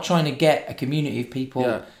no. are trying to get a community of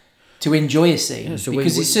people to enjoy a scene. Yeah, so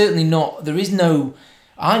because we- it's certainly not. There is no.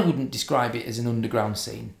 I wouldn't describe it as an underground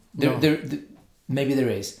scene. No. Maybe there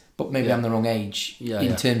is, but maybe I'm the wrong age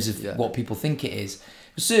in terms of what people think it is.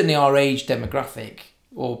 But certainly our age demographic,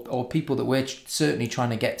 or people that we're certainly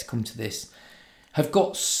trying to get to come to this, have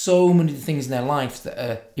got so many things in their life that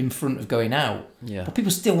are in front of going out. Yeah. But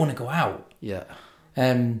people still want to go out. Yeah.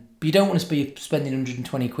 But you don't want to be spending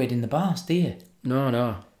 120 quid in the bars, do you?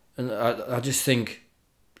 No. And I just think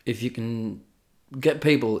if you can get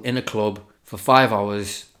people in a club for 5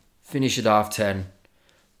 hours, finish at 10:30,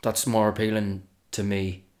 that's more appealing to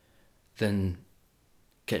me than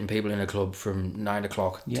getting people in a club from 9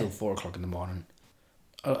 o'clock till 4 o'clock in the morning.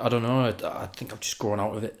 I don't know. I think I've just grown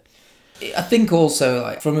out of it. I think also,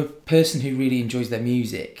 like, from a person who really enjoys their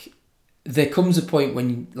music, there comes a point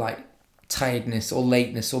when, like, tiredness or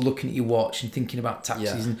lateness or looking at your watch and thinking about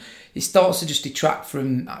taxis, and it starts to just detract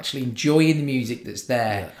from actually enjoying the music that's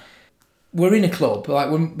there. Yeah. We're in a club, like,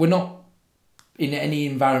 we're not in any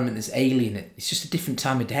environment that's alien. It's just a different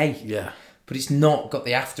time of day. Yeah. but it's not got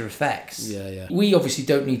the after effects. Yeah, yeah. We obviously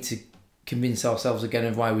don't need to convince ourselves again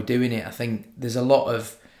of why we're doing it. I think there's a lot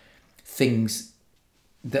of things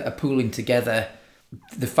that are pooling together.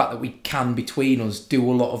 The fact that we can, between us,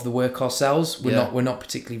 do a lot of the work ourselves. We're not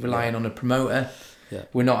particularly relying on a promoter. Yeah.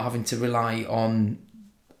 We're not having to rely on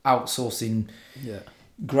outsourcing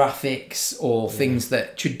graphics or things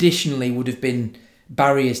that traditionally would have been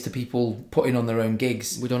barriers to people putting on their own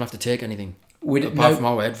gigs. We don't have to take anything apart from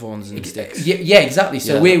our headphones and sticks. Yeah, exactly.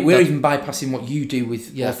 So Yeah, we're even bypassing what you do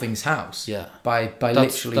with All Things House. Yeah, by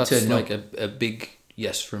literally that's turning like up. a big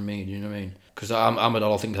yes from me. Do you know what I mean? Because I'm at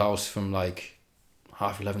All Things House from like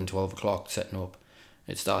 11:30, 12 o'clock setting up.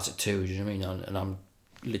 It starts at 2. Do you know what I mean? And I'm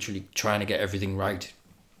literally trying to get everything right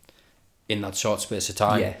in that short space of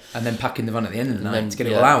time. Yeah, and then packing the van at the end of the night to get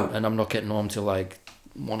it yeah, all out. And I'm not getting home till like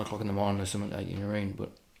 1 o'clock in the morning or something like that, you know what I mean?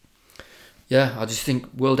 But yeah, I just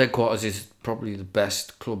think World Headquarters is probably the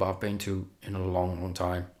best club I've been to in a long, long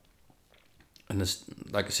time. And this,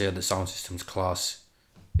 like I said, the sound system's class.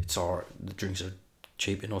 It's alright. The drinks are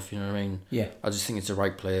cheap enough, you know what I mean? Yeah. I just think it's the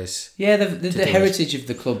right place. Yeah, the heritage of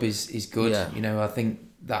the club is good. Yeah. You know, I think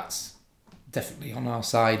that's definitely on our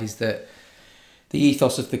side, is that the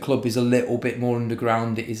ethos of the club is a little bit more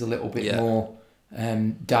underground. It is a little bit more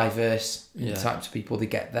diverse in the types of people that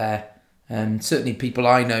get there. And certainly people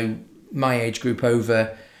I know, my age group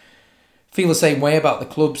over, feel the same way about the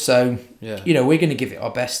club. So, you know, we're going to give it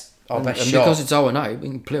our best shot. Because it's our night, we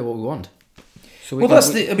can play what we want. So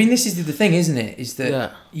this is the thing, isn't it? Is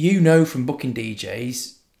that you know from booking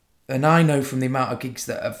DJs, and I know from the amount of gigs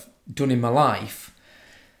that I've done in my life,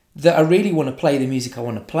 that I really want to play the music I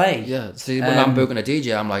want to play. Yeah, see, when I'm booking a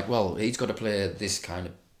DJ, I'm like, well, he's got to play this kind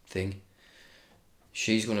of thing.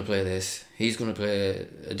 She's going to play this. He's going to play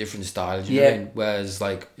a different style. Do you know what I mean? Whereas,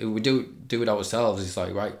 like, if we do it ourselves, it's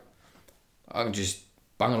like, right, I can just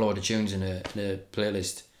bang a load of tunes in a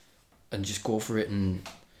playlist and just go for it and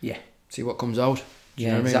see what comes out. Do you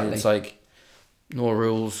know what I mean? It's like no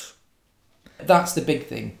rules. That's the big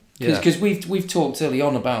thing. Because we've talked early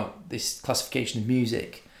on about this classification of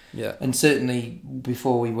music. Yeah. And certainly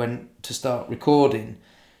before we went to start recording,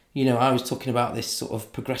 you know, I was talking about this sort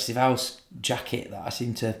of progressive house jacket that I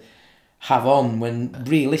seem to have on, when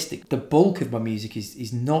realistic, the bulk of my music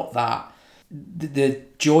is not that. The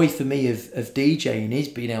joy for me of DJing is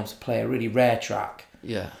being able to play a really rare track,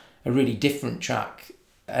 a really different track,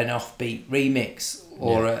 an offbeat remix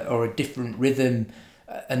or a different rhythm,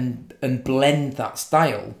 and blend that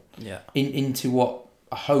style into what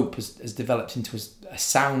I hope has developed into a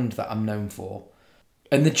sound that I'm known for.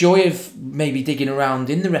 And the joy of maybe digging around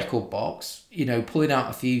in the record box, you know, pulling out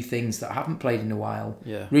a few things that I haven't played in a while,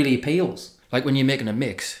 really appeals. Like when you're making a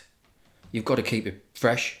mix, you've got to keep it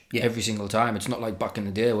fresh every single time. It's not like back in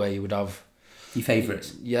the day where you would have your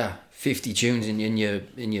favourites. 50 tunes in your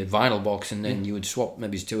vinyl box, and then you would swap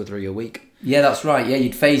maybe 2 or 3 a week. Yeah, that's right. Yeah,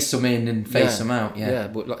 you'd phase some in and phase some out. Yeah,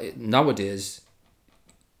 but like, nowadays,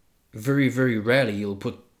 very, very rarely you'll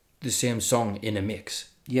put the same song in a mix.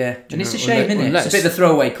 Yeah, and it's a shame, isn't it? It's a bit of a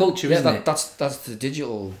throwaway culture, isn't it? That's the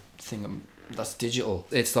digital thing. That's digital.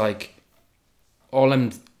 It's like all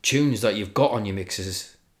them tunes that you've got on your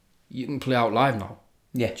mixes, you can play out live now.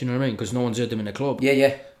 Yeah. Do you know what I mean? Because no one's heard them in a club.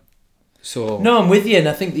 Yeah. So no, I'm with you, and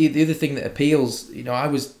I think the other thing that appeals, you know, I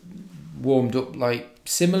was warmed up like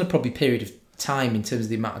similar probably period of time in terms of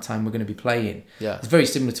the amount of time we're going to be playing. Yeah. It's very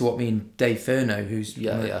similar to what me and Dave Furno, who's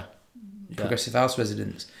Progressive House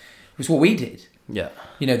residents, was what we did. Yeah.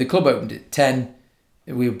 You know, the club opened at 10,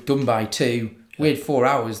 we were done by 2. We had 4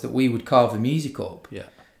 hours that we would carve the music up. Yeah.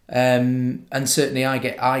 And certainly I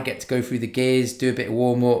get to go through the gears, do a bit of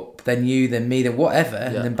warm up, then you, then me, then whatever,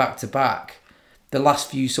 and then back to back. The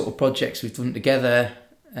last few sort of projects we've done together,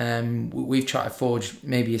 we've tried to forge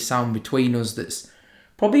maybe a sound between us that's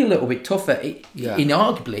probably a little bit tougher. It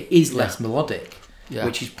inarguably is less melodic,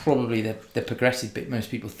 which is probably the progressive bit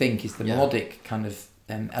most people think is the melodic kind of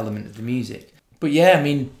element of the music. But yeah, I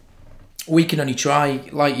mean, we can only try,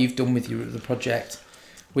 like you've done with the project,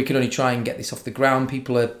 we can only try and get this off the ground.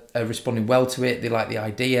 People are responding well to it. They like the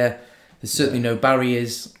idea. There's certainly no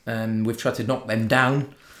barriers. We've tried to knock them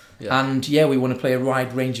down. Yeah. And we want to play a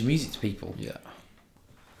wide range of music to people. Yeah.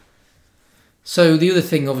 So the other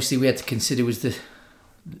thing, obviously, we had to consider was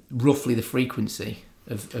roughly the frequency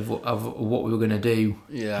of what we were going to do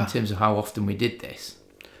in terms of how often we did this.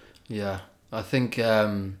 Yeah, I think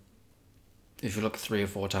if you look 3 or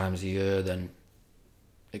 4 times a year, then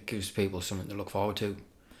it gives people something to look forward to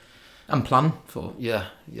and plan for. Yeah.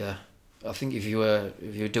 I think if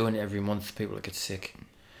you're doing it every month, people will get sick.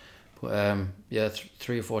 But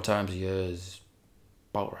 3 or 4 times a year is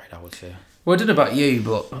about right, I would say. Well, I don't know about you,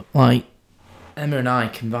 but like Emma and I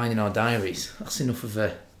combining our diaries. That's enough of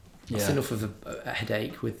a a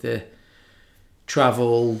headache with the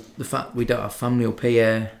travel, the fact we don't have family up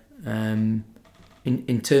here.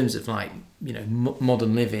 In terms of like, you know,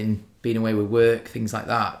 modern living, being away with work, things like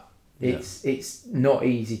that. It's not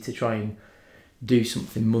easy to try and do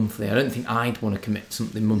something monthly. I don't think I'd want to commit to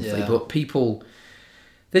something monthly, but people,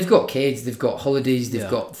 they've got kids, they've got holidays, they've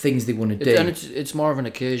got things they want to do. And it's more of an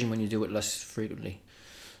occasion when you do it less frequently.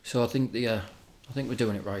 So I think we're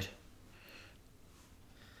doing it right.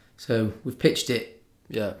 So we've pitched it.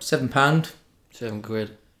 Yeah. £7. £7.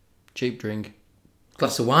 Cheap drink.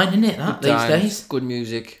 Glass of wine, isn't it? That these days. Good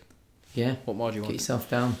music. Yeah. What more do you want? Get yourself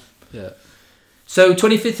down. Yeah. So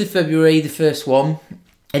 25th of February, the first one.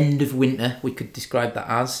 End of winter, we could describe that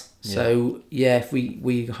as. So yeah, if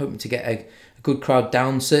we hoping to get a good crowd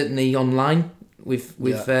down, certainly online. We've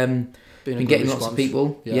been getting lots of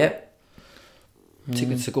people. Yeah.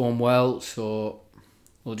 Tickets are going well, so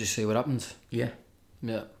we'll just see what happens. Yeah.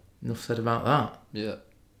 Yeah. Enough said about that. Yeah.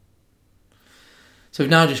 So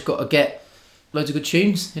we've now just got to get loads of good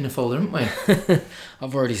tunes in a folder, haven't we?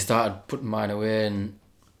 I've already started putting mine away, and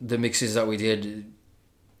the mixes that we did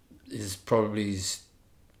is probably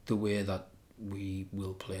the way that we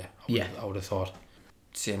will play. I would have thought.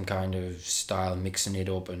 Same kind of style, mixing it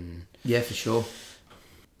up and... Yeah, for sure.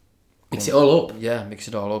 Mix it all up. Yeah, mix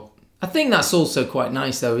it all up. I think that's also quite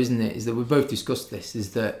nice though, isn't it? Is that we both discussed this,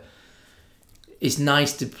 is that it's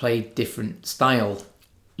nice to play different style.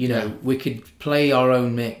 You know, we could play our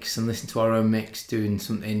own mix and listen to our own mix doing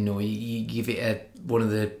something, or you give it one of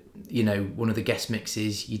the guest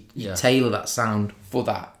mixes, you tailor that sound for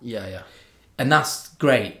that. Yeah, yeah. And that's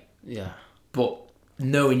great. Yeah. But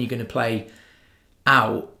knowing you're going to play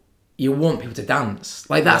out, you want people to dance.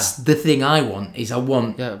 Like that's the thing I want, is I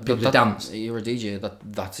want people to dance. You're a DJ,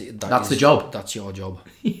 that's the job. That's your job.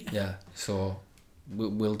 Yeah. So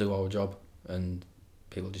we'll do our job and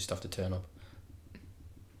people just have to turn up.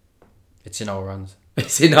 It's in our hands.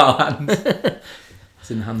 It's in our hands.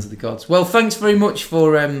 It's in the hands of the gods. Well, thanks very much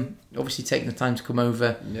for obviously taking the time to come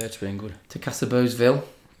over. Yeah, it's been good. To Castlebowesville.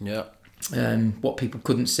 Yeah. What people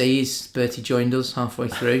couldn't see is Bertie joined us halfway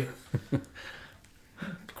through.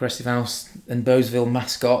 Progressive House and Bowesville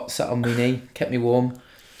mascot sat on my knee, kept me warm.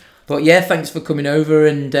 But yeah, thanks for coming over,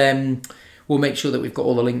 and we'll make sure that we've got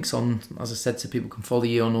all the links on, as I said, so people can follow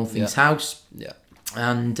you on All Things House. Yeah.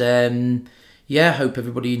 And hope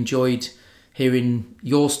everybody enjoyed hearing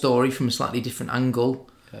your story from a slightly different angle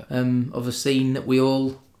of a scene that we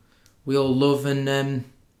all love and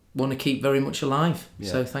want to keep very much alive.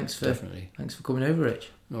 Yeah, so thanks for coming over, Rich.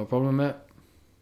 No problem, mate.